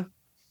Carolina?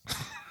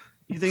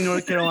 You think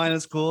North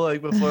Carolina's cool?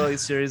 Like before like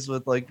series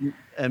with like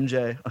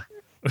MJ.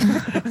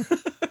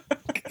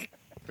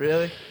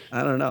 Really?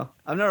 I don't know.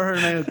 I've never heard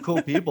of any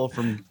cool people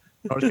from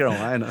North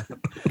Carolina.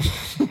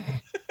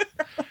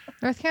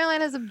 North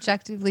Carolina is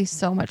objectively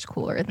so much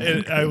cooler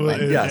than I will,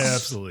 Cleveland. it Yes.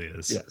 absolutely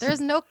is. Yes.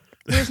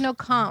 There's no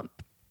comp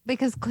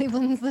because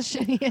Cleveland's the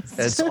shittiest.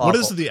 It's What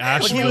is awful. the But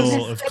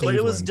Asheville of But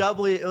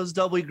Cleveland? it was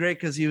doubly great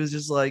because he was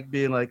just like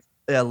being like,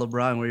 yeah,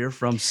 LeBron, where you're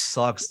from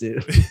sucks,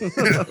 dude.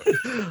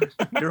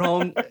 Your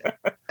home,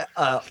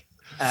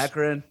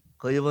 Akron,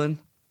 Cleveland.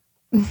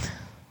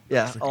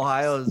 Yeah,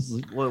 Ohio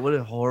is what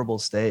a horrible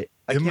state.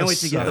 I It can't must wait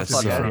to get the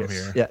suck fuck to be out of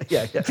from here.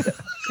 here. Yeah.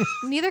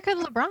 Neither could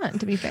LeBron,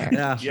 to be fair.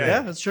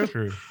 Yeah, that's true.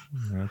 True.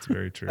 That's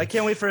very true. I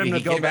can't wait for him He to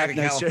go came back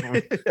back to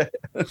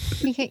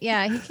next year.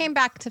 He came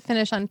back to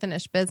finish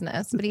unfinished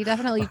business, but he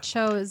definitely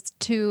chose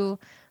two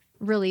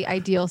really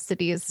ideal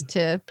cities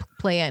to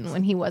play in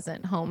when he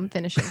wasn't home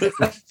finishing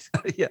business.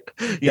 Yeah.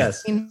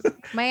 Yes. I mean,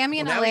 Miami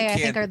and Well, now LA, he I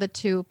think, can't- are the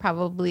two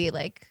probably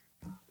like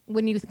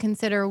when you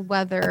consider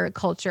weather,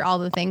 culture, all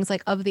the things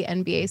like of the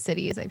NBA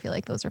cities. I feel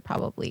like those are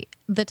probably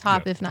the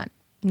top, if not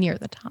near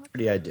the top.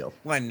 Pretty ideal.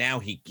 Well, now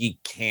he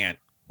can't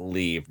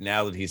leave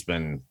now that he's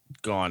been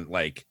gone.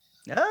 Like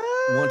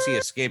once he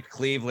escaped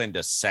Cleveland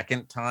a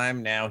second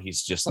time, now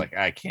he's just like,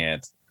 I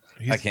can't.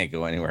 I can't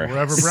go anywhere.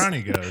 Wherever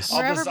Brownie goes.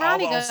 Wherever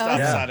Brownie I'll goes. stop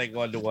Yeah. signing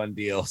one-to-one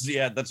deals.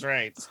 Yeah, that's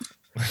right.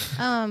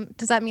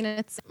 Does that mean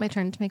it's my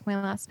turn to make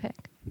my last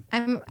pick?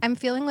 I'm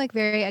feeling like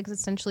very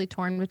existentially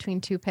torn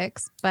between two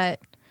picks, but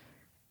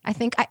I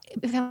think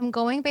if I'm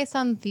going based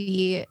on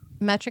the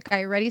metric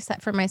I already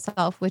set for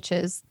myself, which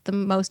is the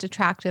most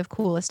attractive,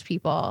 coolest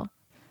people,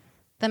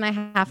 then I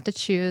have to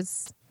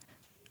choose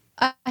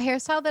a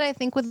hairstyle that I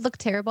think would look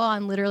terrible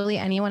on literally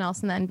anyone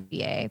else in the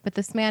NBA. But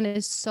this man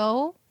is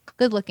so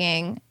good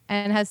looking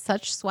and has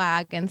such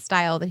swag and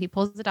style that he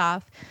pulls it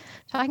off.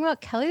 Talking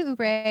about Kelly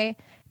Oubre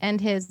and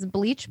his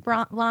bleach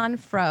blonde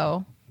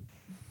fro.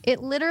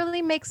 It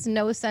literally makes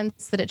no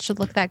sense that it should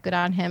look that good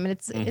on him. And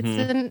it's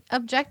an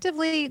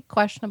objectively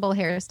questionable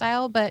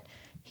hairstyle, but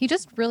he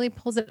just really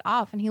pulls it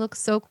off and he looks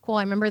so cool.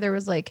 I remember there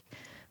was like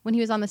when he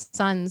was on the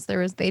Suns,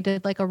 they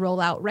did like a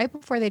rollout right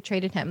before they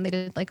traded him. They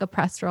did like a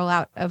press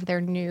rollout of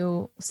their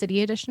new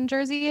City Edition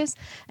jerseys,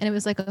 and it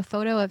was like a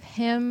photo of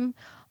him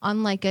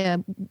on like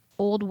a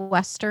old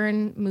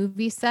Western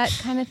movie set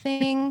kind of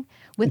thing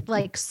with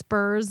like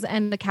spurs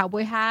and a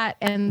cowboy hat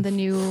and the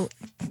new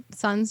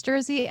Suns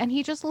jersey, and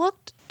he just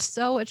looked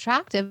so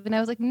attractive. And I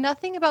was like,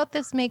 nothing about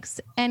this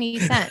makes any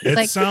sense. It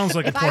like, sounds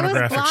like a if I was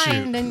pornographic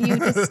blind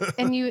shoot.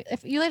 and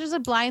if you like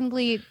just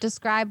blindly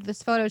described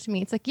this photo to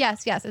me, it's like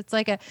yes, it's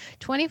like a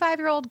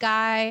 25-year-old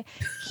guy.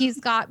 He's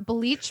got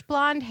bleach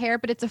blonde hair,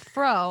 but it's a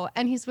fro,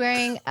 and he's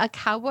wearing a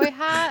cowboy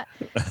hat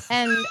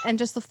and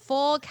just the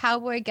full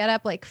cowboy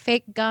getup, like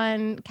fake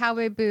gun,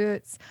 cowboy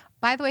boots.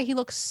 By the way, he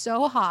looks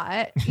so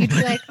hot. You'd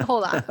be like,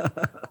 hold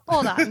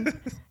on.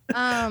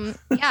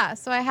 Yeah,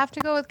 so I have to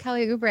go with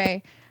Kelly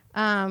Oubre.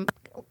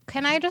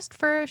 Can I just,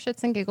 for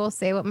shits and giggles,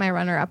 say what my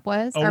runner-up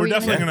was? Oh, Are we're we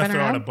definitely gonna going to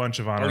throw out a runner-up? bunch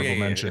of honorable yeah.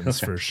 mentions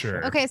for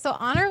sure. Okay, so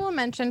honorable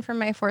mention for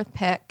my fourth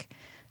pick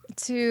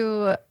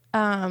to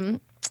the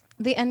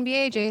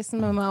NBA,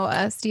 Jason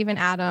Momoa, Steven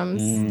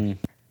Adams.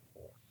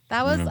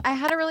 That was, I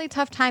had a really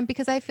tough time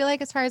because I feel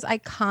like as far as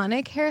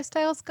iconic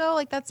hairstyles go,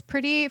 like that's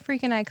pretty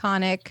freaking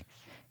iconic.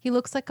 He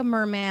looks like a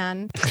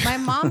merman. My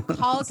mom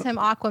calls him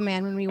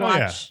Aquaman when we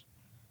watch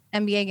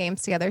NBA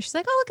games together. She's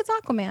like, oh, look, it's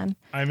Aquaman.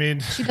 I mean,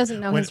 She doesn't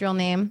know his real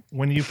name.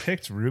 when you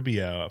picked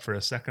Rubio, for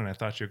a second, I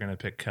thought you were going to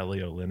pick Kelly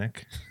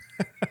Olynyk.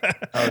 Oh,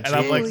 And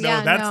I'm like, geez. no,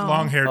 Yeah, that's no.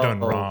 long hair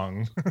done Oh.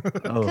 wrong.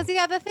 Oh. Because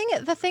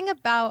the thing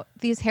about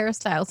these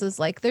hairstyles is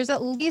like there's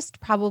at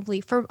least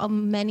probably for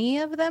many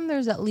of them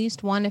there's at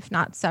least one, if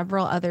not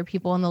several, other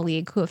people in the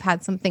league who have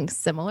had something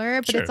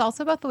similar. But Sure. it's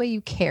also about the way you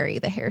carry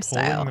the Pulling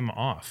hairstyle. them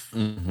off.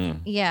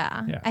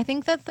 Yeah. Yeah. I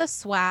think that the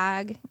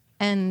swag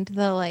and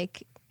the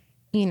like,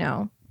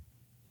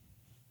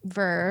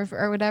 verve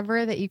or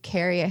whatever that you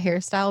carry a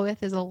hairstyle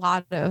with is a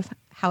lot of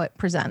how it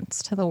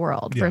presents to the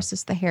world Yeah.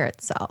 versus the hair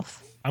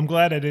itself. I'm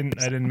glad I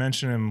didn't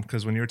mention him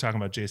because when you were talking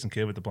about Jason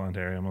Kidd with the blonde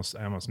hair, I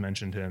almost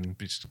mentioned him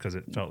because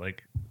it felt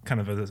like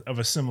kind of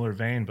a similar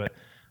vein. But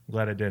I'm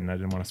glad I didn't. I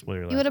didn't want to spoil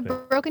your You would last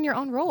have pick. broken your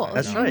own rules.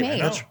 That's you right. made.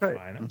 That's I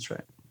right. know. That's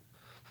right.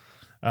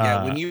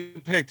 Yeah,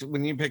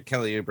 when you picked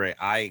Kelly Oubre,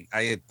 I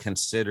had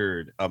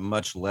considered a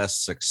much less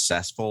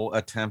successful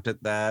attempt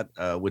at that,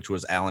 which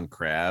was Alan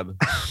Crabb,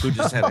 who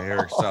just had a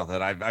hairstyle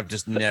that I've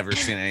just never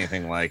seen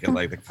anything like it.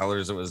 Like the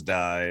colors it was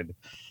dyed,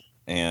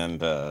 and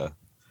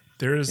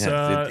there's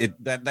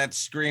that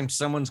screams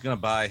someone's gonna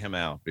buy him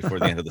out before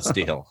the end of this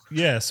deal.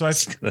 yeah. So I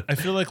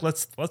feel like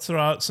let's throw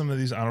out some of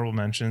these honorable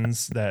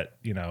mentions that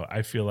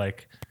I feel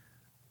like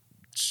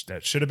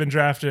that should have been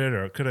drafted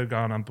or could have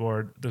gone on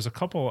board. There's a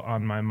couple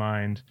on my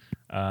mind,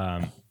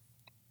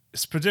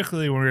 it's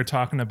particularly when we were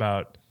talking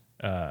about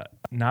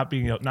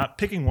not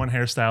picking one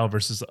hairstyle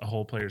versus a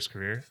whole player's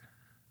career.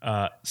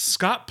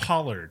 Scott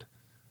Pollard,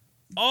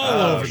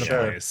 all over the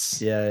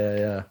place.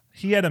 Yeah.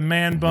 He had a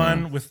man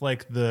bun with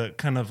like the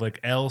kind of like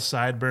L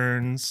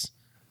sideburns.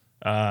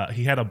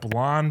 He had a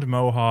blonde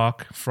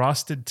mohawk,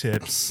 frosted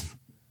tips,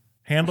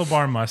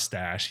 handlebar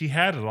mustache. He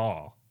had it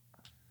all.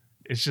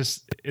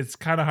 It's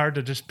kind of hard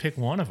to just pick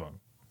one of them.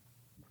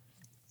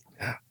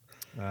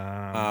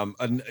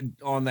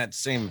 On that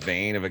same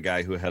vein of a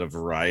guy who had a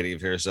variety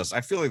of hairstyles, I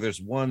feel like there's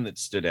one that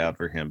stood out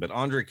for him, but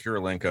Andrei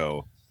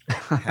Kirilenko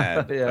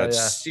had a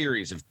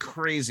series of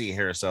crazy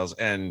hairstyles,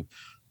 and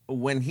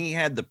when he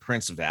had the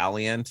Prince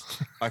Valiant,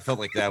 I felt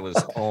like that was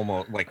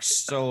almost like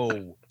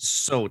so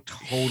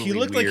totally. He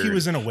looked weird, like he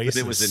was in but Oasis.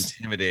 it was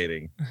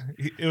intimidating.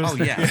 It was,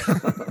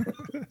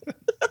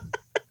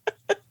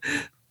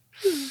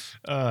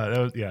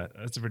 Oh yeah.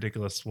 That's a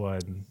ridiculous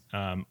one.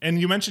 And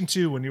you mentioned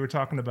too when you were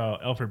talking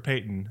about Elfrid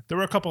Payton, there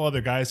were a couple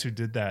other guys who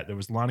did that. There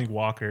was Lonnie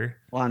Walker.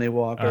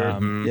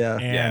 Yeah.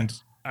 And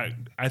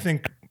I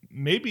think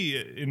maybe,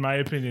 in my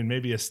opinion,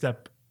 maybe a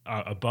step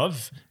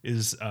above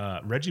is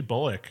Reggie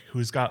Bullock,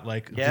 who's got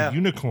like the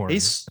unicorn.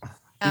 He's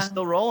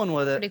still rolling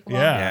with Pretty it. cool.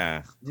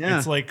 Yeah. Yeah.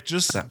 It's like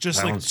just That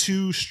like was-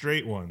 two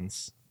straight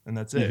ones, and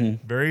that's it.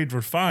 Very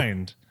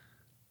refined,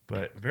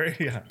 but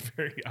very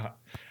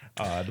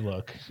odd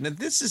look. Now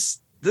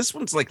this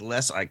one's like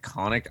less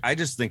iconic. I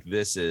just think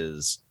this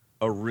is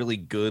a really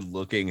good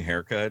looking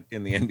haircut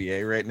in the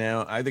NBA right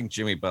now, I think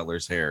Jimmy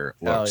Butler's hair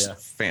looks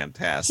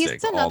fantastic.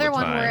 He's another all the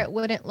one time. where it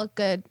wouldn't look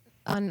good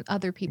on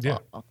other people.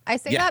 Yeah. I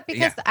say that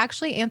because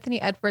actually Anthony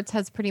Edwards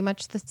has pretty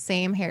much the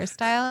same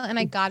hairstyle, and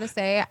I gotta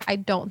say I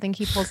don't think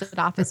he pulls it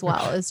off as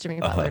well as Jimmy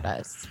Butler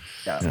does.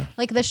 Yeah.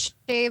 Like the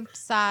shaved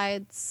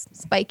sides,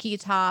 spiky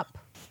top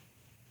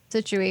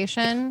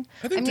situation.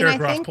 I think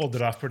Derrick Rose pulled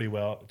it off pretty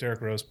well.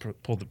 Derrick Rose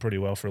pulled it pretty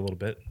well for a little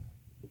bit.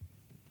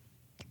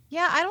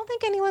 Yeah, I don't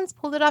think anyone's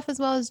pulled it off as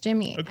well as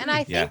Jimmy.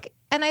 Agreed.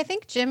 And I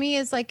think Jimmy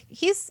is like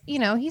he's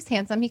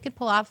handsome. He could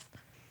pull off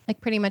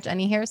like pretty much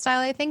any hairstyle,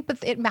 I think, but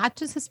it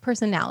matches his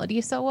personality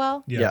so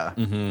well. Yeah.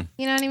 Mm-hmm.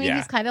 You know what I mean? Yeah.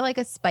 He's kind of like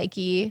a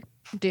spiky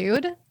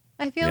dude,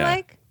 I feel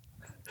like.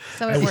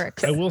 So it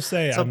works. I will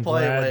say It's a I'm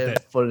polite glad way that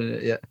of putting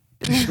it. Yeah.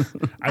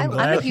 I'm I'm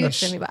glad a huge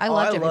Jimmy, but I Oh,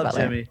 love Jimmy love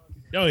Butler. Jimmy.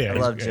 Oh yeah, I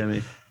he's love great.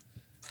 Jimmy.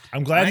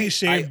 I'm glad he I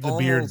shaved the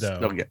beard almost-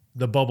 though. okay.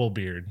 The bubble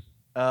beard.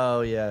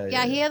 Oh yeah.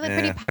 Yeah, he had a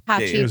pretty Yeah.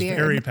 patchy It was beard.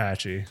 very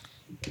patchy.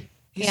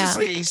 He's Yeah. just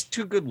like, he's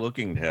too good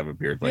looking to have a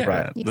beard like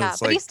Yeah. that. Yeah, That's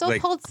but he like- still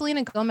like- pulled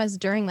Selena Gomez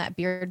during that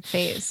beard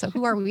phase. So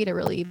who are we to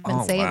really even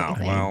Oh, say wow.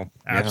 anything? Well,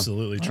 yeah.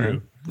 Absolutely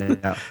true.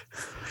 Yeah.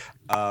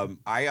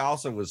 I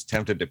also was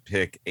tempted to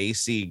pick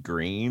AC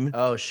Green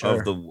Oh sure.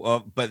 of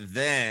the, but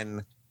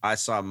then I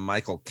saw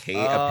Michael Cage,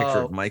 a picture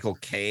Oh. of Michael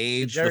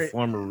Cage, Jerry- the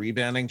former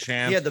rebounding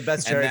champ. He had the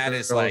best and Jerry that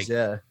is curls, like-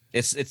 yeah.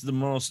 It's the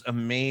most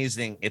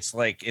amazing. It's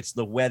like it's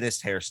the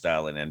wettest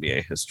hairstyle in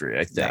NBA history,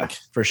 I Yeah, think.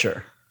 for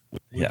sure.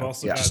 We've Yeah.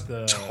 also Yeah. got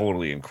the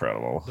Totally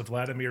incredible.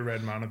 Vladimir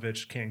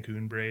Radmanovich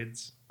Cancun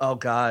braids. Oh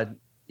God.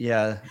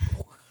 Yeah.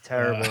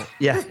 Terrible. Uh,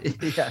 yeah.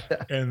 Yeah.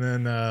 And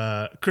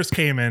then Chris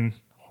Kaman,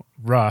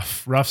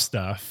 rough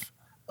stuff.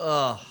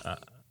 Ugh.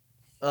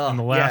 And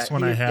the last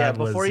one I had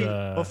before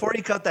was, before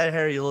he cut that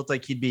hair, he looked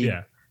like he'd be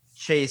Yeah,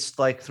 chased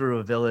like through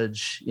a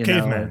village. You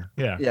caveman.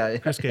 Yeah, know? Yeah.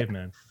 Chris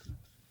Caveman.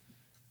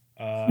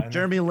 And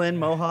Jeremy Lin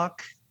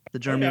Mohawk. The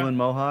Jeremy yeah. Lin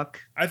Mohawk.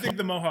 I think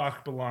the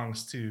Mohawk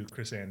belongs to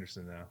Chris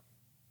Anderson now.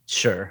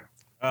 Sure.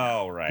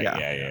 Oh right, Yeah.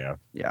 yeah.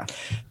 Yeah.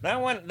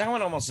 That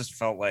one almost just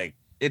felt like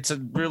it's a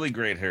really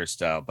great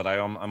hairstyle, but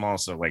I'm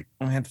also like,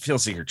 it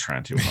feels like you're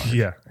trying too hard.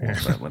 Yeah.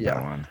 With Yeah.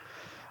 that one.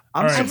 I'm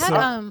All right, I had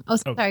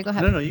so- sorry, go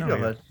ahead. No, you No, go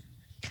you're- ahead.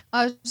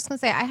 I was just gonna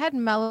say I had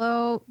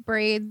mellow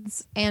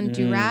braids and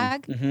do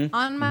rag Mhm.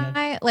 on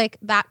my like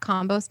that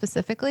combo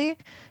specifically,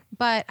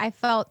 but I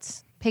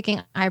felt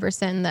picking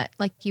Iverson that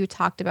like you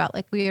talked about,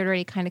 like we had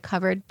already kind of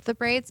covered the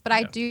braids, but I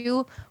Yeah.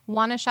 do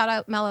want to shout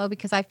out Mello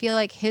because I feel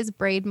like his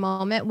braid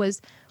moment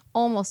was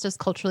almost as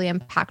culturally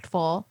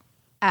impactful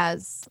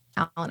as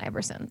Allen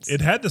Iverson's. It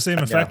had the same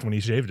effect when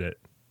he shaved it.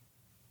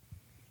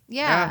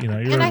 yeah. You know,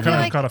 you And were I feel kind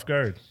of like caught off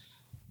guard.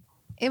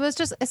 it was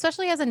just,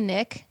 especially as a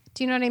Knick,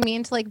 do you know what I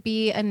mean? To like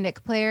be a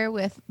Knick player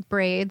with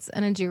braids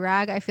and a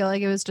do-rag, I feel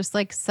like it was just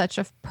like such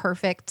a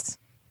perfect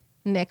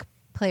Knick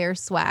player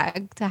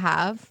swag to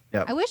have.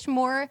 Yep. I wish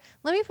more,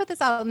 let me put this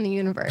out in the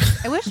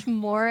universe. I wish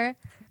more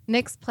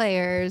Knicks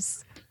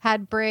players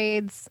had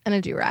braids and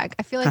a do-rag.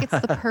 I feel like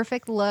it's the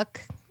perfect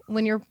look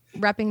when you're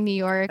repping New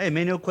York. Hey,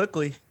 Manuel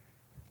quickly.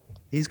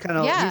 He's kind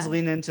of Yeah. he's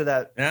leaning into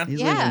that. Yeah. He's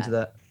leaning Yeah. into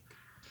that.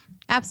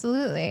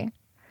 Absolutely.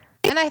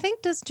 And I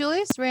think, does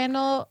Julius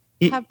Randle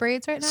He- have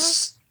braids right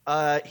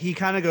now? He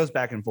kind of goes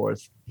back and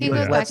forth. He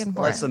like, goes back and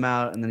lets forth. them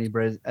out, and then he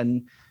braids.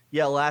 And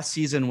yeah, last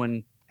season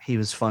when he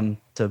was fun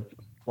to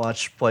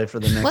watch play for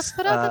the Knicks. Let's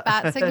put out the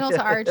bat signal to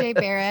RJ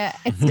Barrett.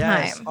 It's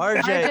Yes, time.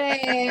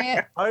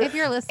 RJ. If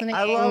you're listening,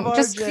 I love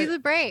just RJ. do the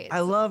braids. I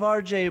love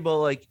RJ, but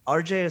like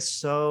RJ is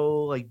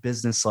so like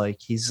business-like.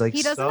 He's like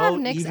He doesn't so have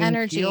Knicks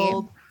energy.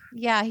 even-keeled.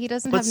 Yeah, he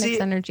doesn't But have see,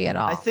 Knicks energy at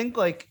all. I think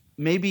like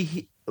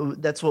maybe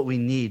that's what we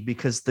need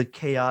because the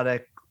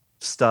chaotic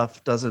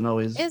stuff doesn't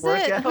always Is work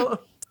it?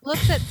 out.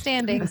 Looks at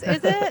standings.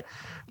 Is it?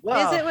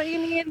 Well, Is it what you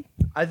need?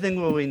 I think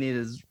what we need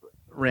is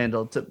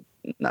Randall to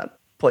not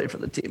play for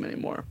the team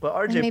anymore. But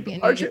RJ, And maybe,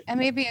 RJ and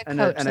maybe a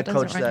coach and a that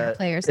coach doesn't run your that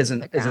players to isn't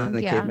the ground.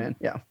 the Yeah. caveman.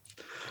 Yeah.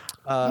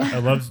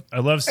 I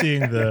love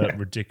seeing the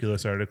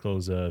ridiculous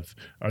articles of,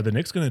 are the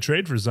Knicks going to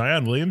trade for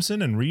Zion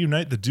Williamson and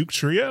reunite the Duke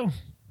trio?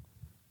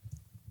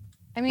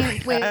 I mean,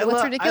 wait, I what's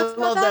love- ridiculous I about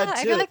love that? that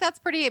I feel too. like that's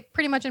pretty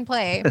much in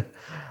play.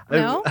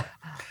 No?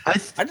 I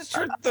just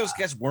heard those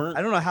guys weren't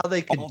don't know how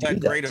they could all do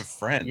that that. great of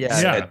friends. Yeah,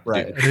 Yeah.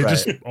 right. They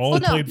just all Well,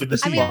 no, played for the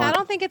I team. mean, I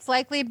don't think it's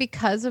likely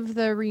because of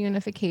the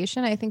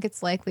reunification. I think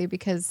it's likely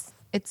because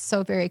it's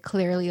so very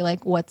clearly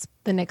like what's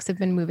the Knicks have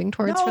been moving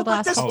towards No, for the but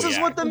last this couple is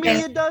yeah. what the Okay.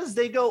 media does.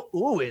 They go,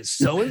 "Ooh, is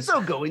so and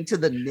so going to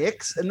the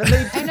Knicks?" And then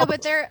they I know,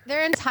 but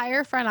their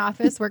entire front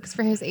office works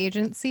for his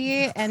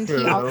agency, and he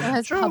True. also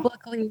has True.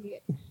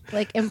 publicly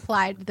like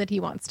implied that he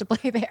wants to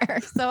play there.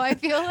 So I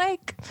feel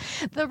like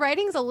the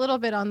writing's a little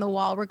bit on the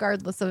wall,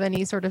 regardless of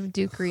any sort of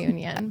Duke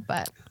reunion.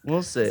 But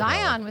we'll see.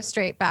 Zion with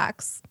straight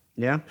backs,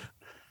 Yeah,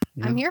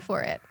 I'm here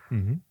for it.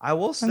 Mhm. I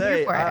will I'm here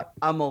say for it.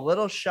 I'm a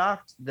little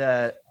shocked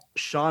that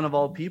Sean of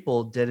all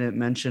people didn't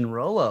mention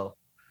Rolo.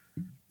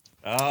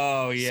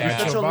 Oh He's yeah.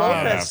 such a Sancho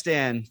Lopez Barnes.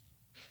 stan,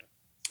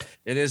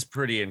 It is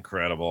pretty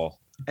incredible.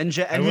 and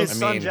will- his I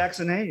son mean-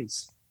 Jackson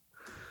Hayes.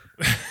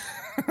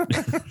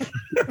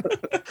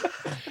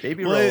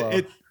 Baby Well,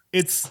 Rolo.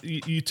 it's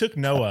you took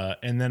Noah,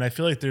 and then I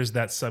feel like there's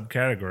that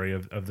subcategory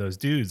of those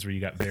dudes where you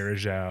got Vera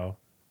Zhao,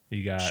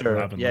 you got Sure.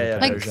 Robin Yeah,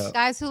 Lopez. Like there's a-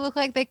 guys who look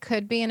like they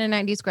could be in a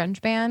 90s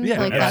grunge band. Yeah,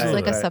 like that's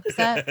like a absolutely.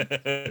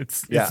 subset.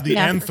 It's Yeah. the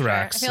Yeah, for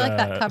Anthrax. sure. I feel like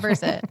that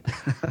covers it.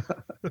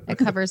 It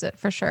covers it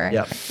for sure.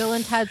 Yep. Bill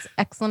and Ted's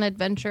Excellent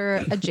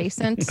Adventure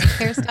adjacent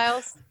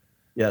hairstyles.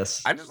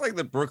 Yes. I just like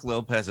that Brooke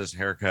Lopez's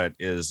haircut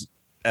is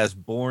as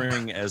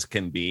boring as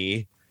can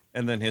be.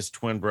 And then his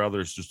twin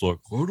brother's just like,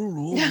 I don't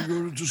know, you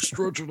gotta just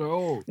stretch it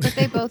out. But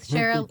they both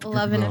share a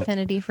love and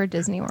affinity for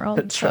Disney World.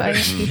 That's So I right.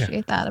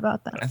 appreciate that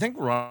about them. I think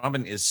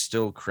Robin is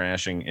still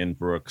crashing in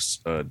Brooke's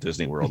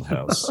Disney World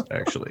house,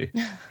 actually,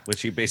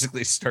 which he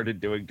basically started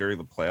doing during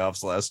the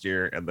playoffs last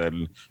year and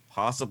then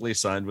possibly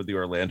signed with the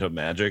Orlando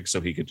Magic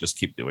so he could just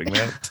keep doing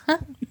that.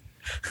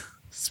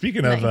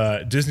 Speaking Nice.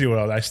 of Disney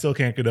World, I still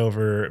can't get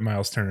over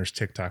Miles Turner's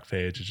TikTok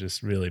page. It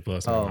just really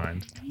blows my Oh.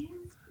 mind.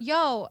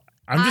 Yo,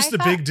 I'm just I a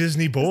thought- big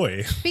Disney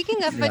boy.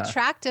 speaking of Yeah.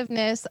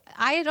 attractiveness,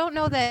 I don't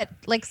know that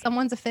like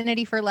someone's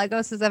affinity for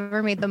Legos has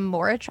ever made them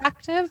more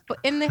attractive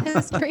in the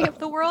history of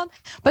the world.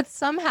 But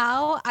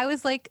somehow I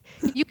was like,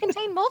 you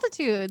contain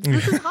multitudes.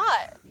 This is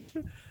hot.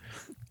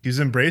 He's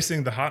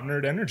embracing the hot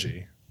nerd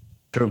energy.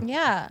 True.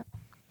 Yeah.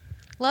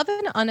 Love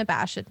an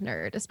unabashed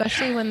nerd,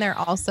 especially when they're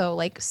also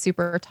like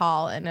super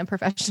tall and a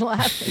professional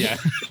athlete. Yeah.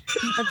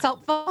 That's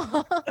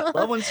helpful.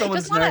 Love when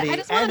someone's I nerdy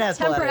just want and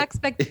to temper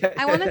athletic.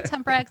 I want to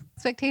temper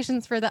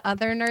expectations for the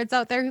other nerds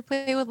out there who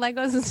play with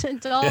Legos as an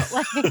adult.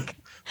 Like,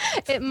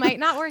 it might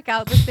not work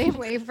out the same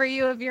way for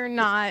you if you're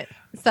not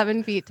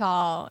 7 feet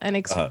tall and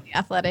extremely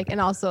athletic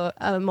and also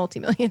a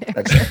multimillionaire.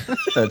 That's right.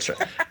 That's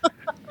right.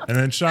 And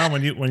then Sean,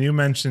 when you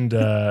mentioned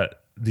the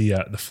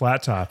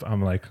flat top,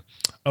 I'm like,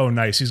 oh,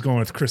 nice. He's going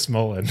with Chris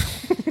Mullen.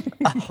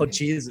 Oh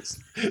Jesus!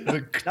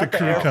 the Not the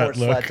crew Air cut Force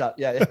look. flat top.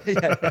 Yeah.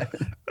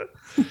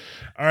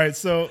 All right,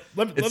 so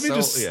let me It's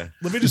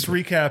let me just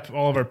recap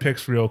all of our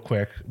picks real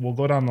quick. We'll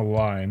go down the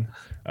line.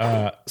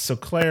 So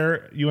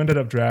Claire, you ended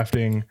up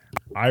drafting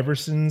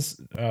Iverson's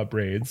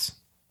braids,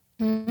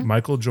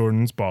 Michael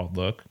Jordan's bald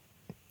look,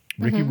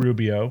 Ricky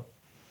Rubio,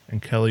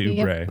 and Kelly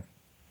Yep. Oubre.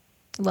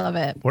 Love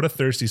it. What a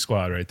thirsty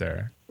squad right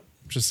there.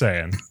 Just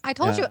saying. I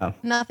told Yeah. you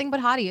nothing but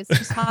hotties.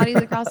 Just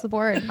hotties across the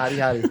board. Howdy,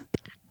 howdy.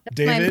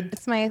 David,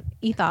 It's my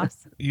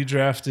ethos. you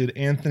drafted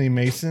Anthony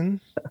Mason,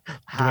 Dwayne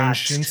Hot.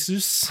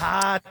 Shinsus,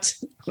 Hot.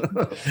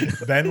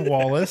 Ben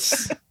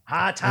Wallace,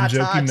 Hot. and Hot.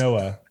 Joakim Hot.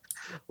 Noah.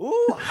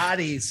 Ooh,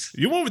 hotties.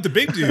 You went with the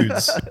big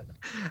dudes.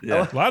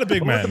 Yeah. A lot of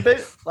big I went with men.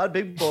 a lot of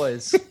big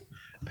boys.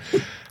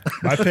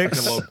 My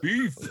picks, Hello,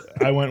 beef.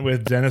 I went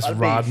with Dennis Lot of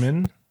beef.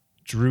 Rodman,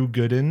 Drew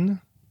Gooden,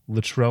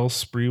 Latrell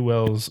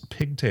Sprewell's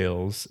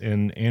Pigtails,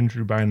 and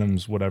Andrew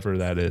Bynum's whatever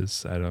that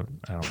is. I don't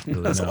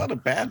really There's a know. lot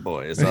of bad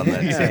boys on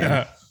that team.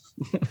 Yeah.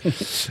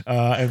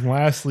 And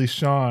lastly,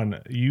 Sean,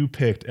 you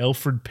picked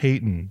Elfrid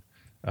Payton,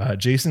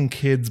 Jason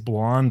Kidd's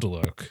blonde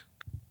look,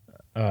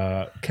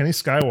 Kenny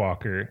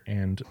Skywalker,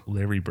 and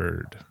Larry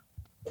Bird.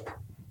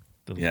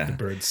 Yeah. The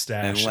Bird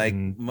stash And like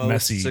and most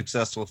messy.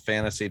 successful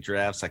fantasy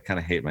drafts, I kind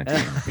of hate my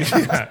team.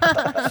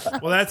 Yeah.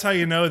 Well, that's how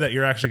you know that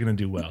you're actually going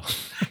to do well.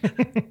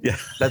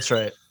 That's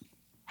right.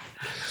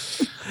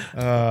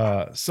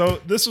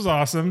 So this was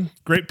awesome.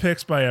 Great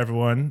picks by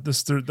everyone.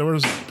 There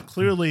was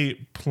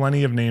clearly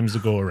plenty of names to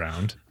go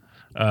around.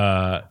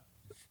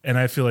 And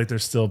I feel like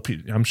there's still,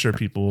 I'm sure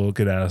people will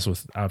get at us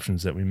with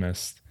options that we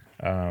missed.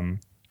 And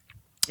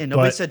nobody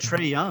But- said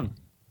Trey Young.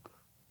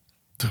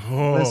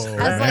 Oh, As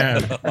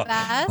man. like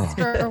best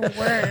or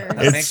worst?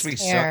 It makes me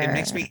so. It hair?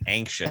 makes me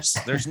anxious.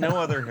 There's no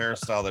other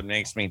hairstyle that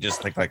makes me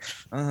just think like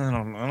I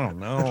don't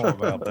know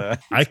about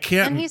that. I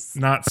can't And he's-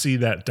 not see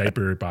that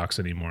diaper box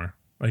anymore.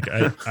 Like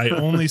I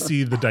only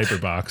see the diaper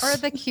box. Or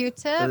the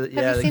Q-tip.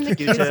 Yeah, Have you seen the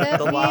Q-tip, Q-tip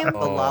the, meme? the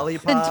Oh.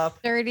 lollipop.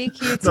 The dirty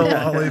Q-tip. The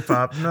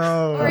lollipop.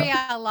 No. Or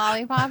yeah,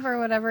 lollipop or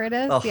whatever it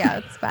is. Oh, Yeah,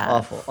 it's bad.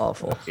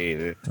 Awful. Hate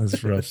it.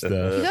 That's rough stuff.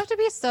 You have to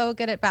be so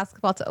good at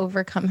basketball to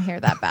overcome hair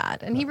that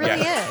bad. And he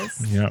really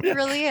is. Yep. He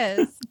really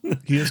is.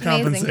 He is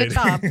Amazing. Good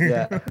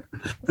compensating job.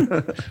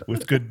 Yeah.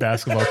 with good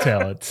basketball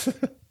talent.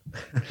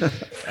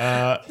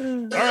 All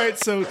right,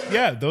 so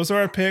yeah, those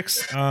are our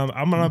picks.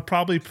 I'm gonna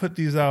probably put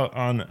these out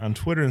on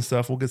Twitter and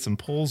stuff. We'll get some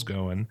polls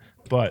going.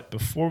 But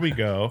before we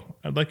go,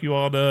 I'd like you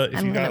all to, if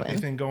I'm you gonna got win.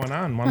 anything going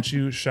on, why don't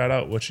you shout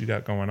out what you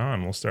got going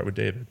on? We'll start with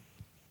David.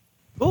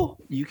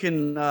 Cool. You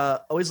can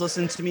always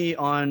listen to me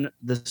on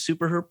the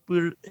Super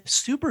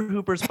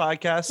Hoopers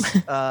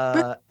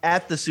podcast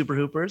at the Super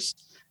Hoopers.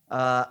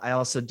 I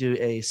also do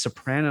a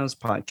Sopranos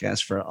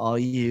podcast for all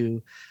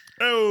you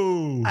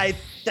Oh,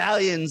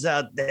 Italians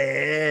out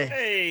there.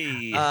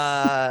 Hey.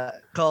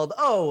 Called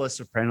a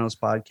Sopranos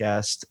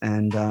podcast,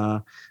 and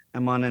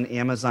I'm on an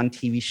Amazon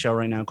TV show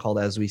right now called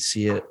As We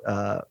See It,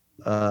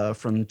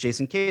 from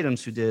Jason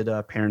Katims, who did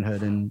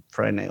Parenthood and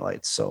Friday Night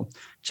Lights. So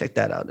check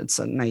that out. It's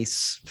a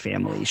nice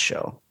family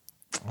show.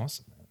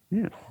 awesome.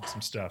 Yeah.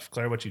 Some stuff.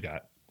 Claire, what you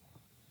got?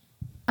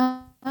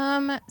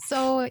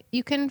 So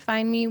you can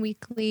find me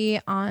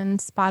weekly on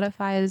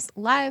Spotify's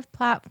live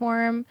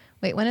platform.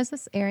 Wait, when is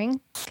this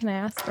airing? Can I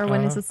ask? Or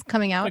when is this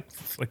coming out?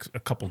 Like a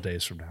couple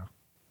days from now.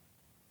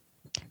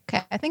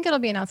 Okay, I think it'll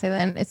be announced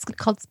then. It's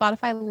called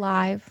Spotify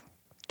Live,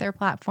 their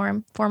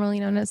platform, formerly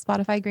known as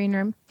Spotify Green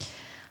Room.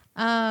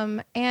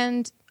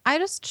 And I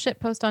just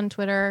shitpost on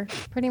Twitter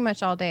pretty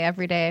much all day,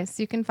 every day.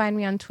 So you can find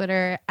me on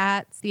Twitter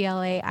at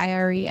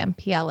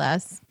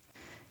CLAIREMPLS.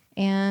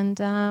 And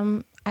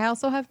I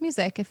also have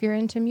music if you're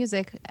into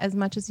music as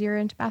much as you're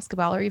into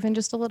basketball or even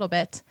just a little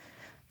bit.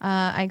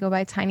 I go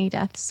by Tiny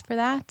Deaths for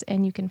that,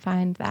 and you can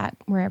find that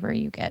wherever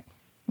you get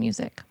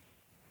music.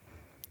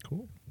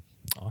 Cool.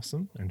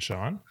 Awesome. And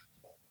Sean?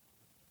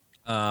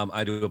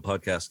 I do a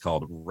podcast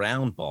called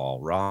Round Ball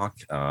Rock.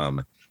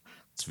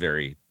 It's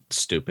very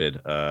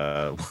stupid.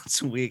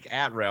 Once a week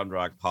at Round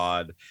Rock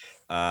Pod.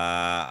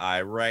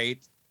 I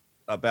write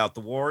about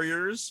the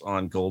Warriors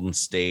on Golden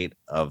State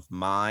of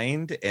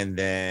Mind, and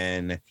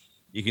then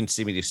you can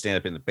see me do stand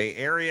up in the Bay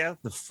Area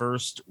the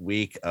first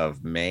week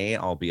of May.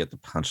 I'll be at the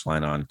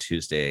Punchline on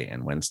Tuesday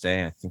and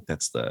Wednesday. I think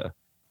that's the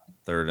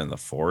 3rd and the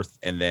 4th.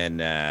 And then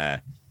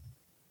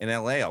in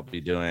LA, they'll be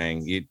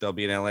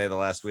in LA the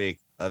last week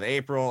of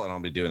April, and I'll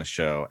be doing a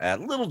show at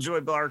Little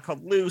Joy Bar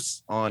called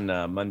Loose on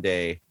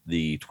Monday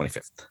the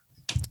 25th.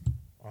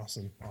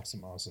 Awesome.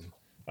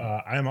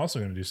 I am also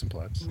going to do some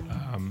plugs.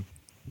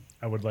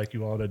 I would like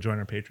you all to join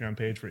our Patreon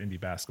page for indie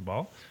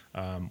basketball.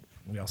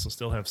 We also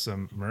still have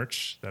some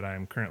merch that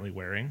I'm currently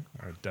wearing,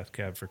 our Death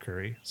Cab for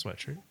Curry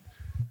sweatshirt.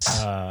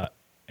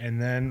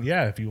 And then,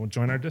 if you will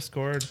join our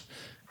Discord,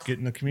 get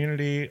in the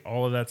community,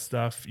 all of that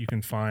stuff you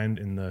can find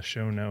in the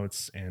show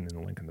notes and in the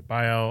link in the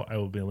bio. I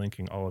will be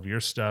linking all of your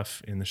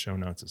stuff in the show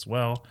notes as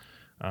well.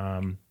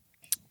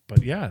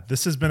 But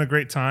this has been a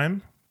great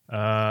time.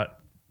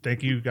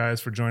 Thank you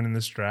guys for joining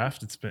this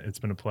draft. It's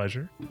been a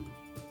pleasure.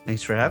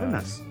 Thanks for having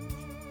us.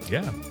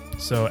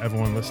 So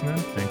everyone listening,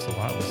 thanks a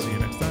lot. We'll see you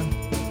next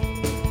time.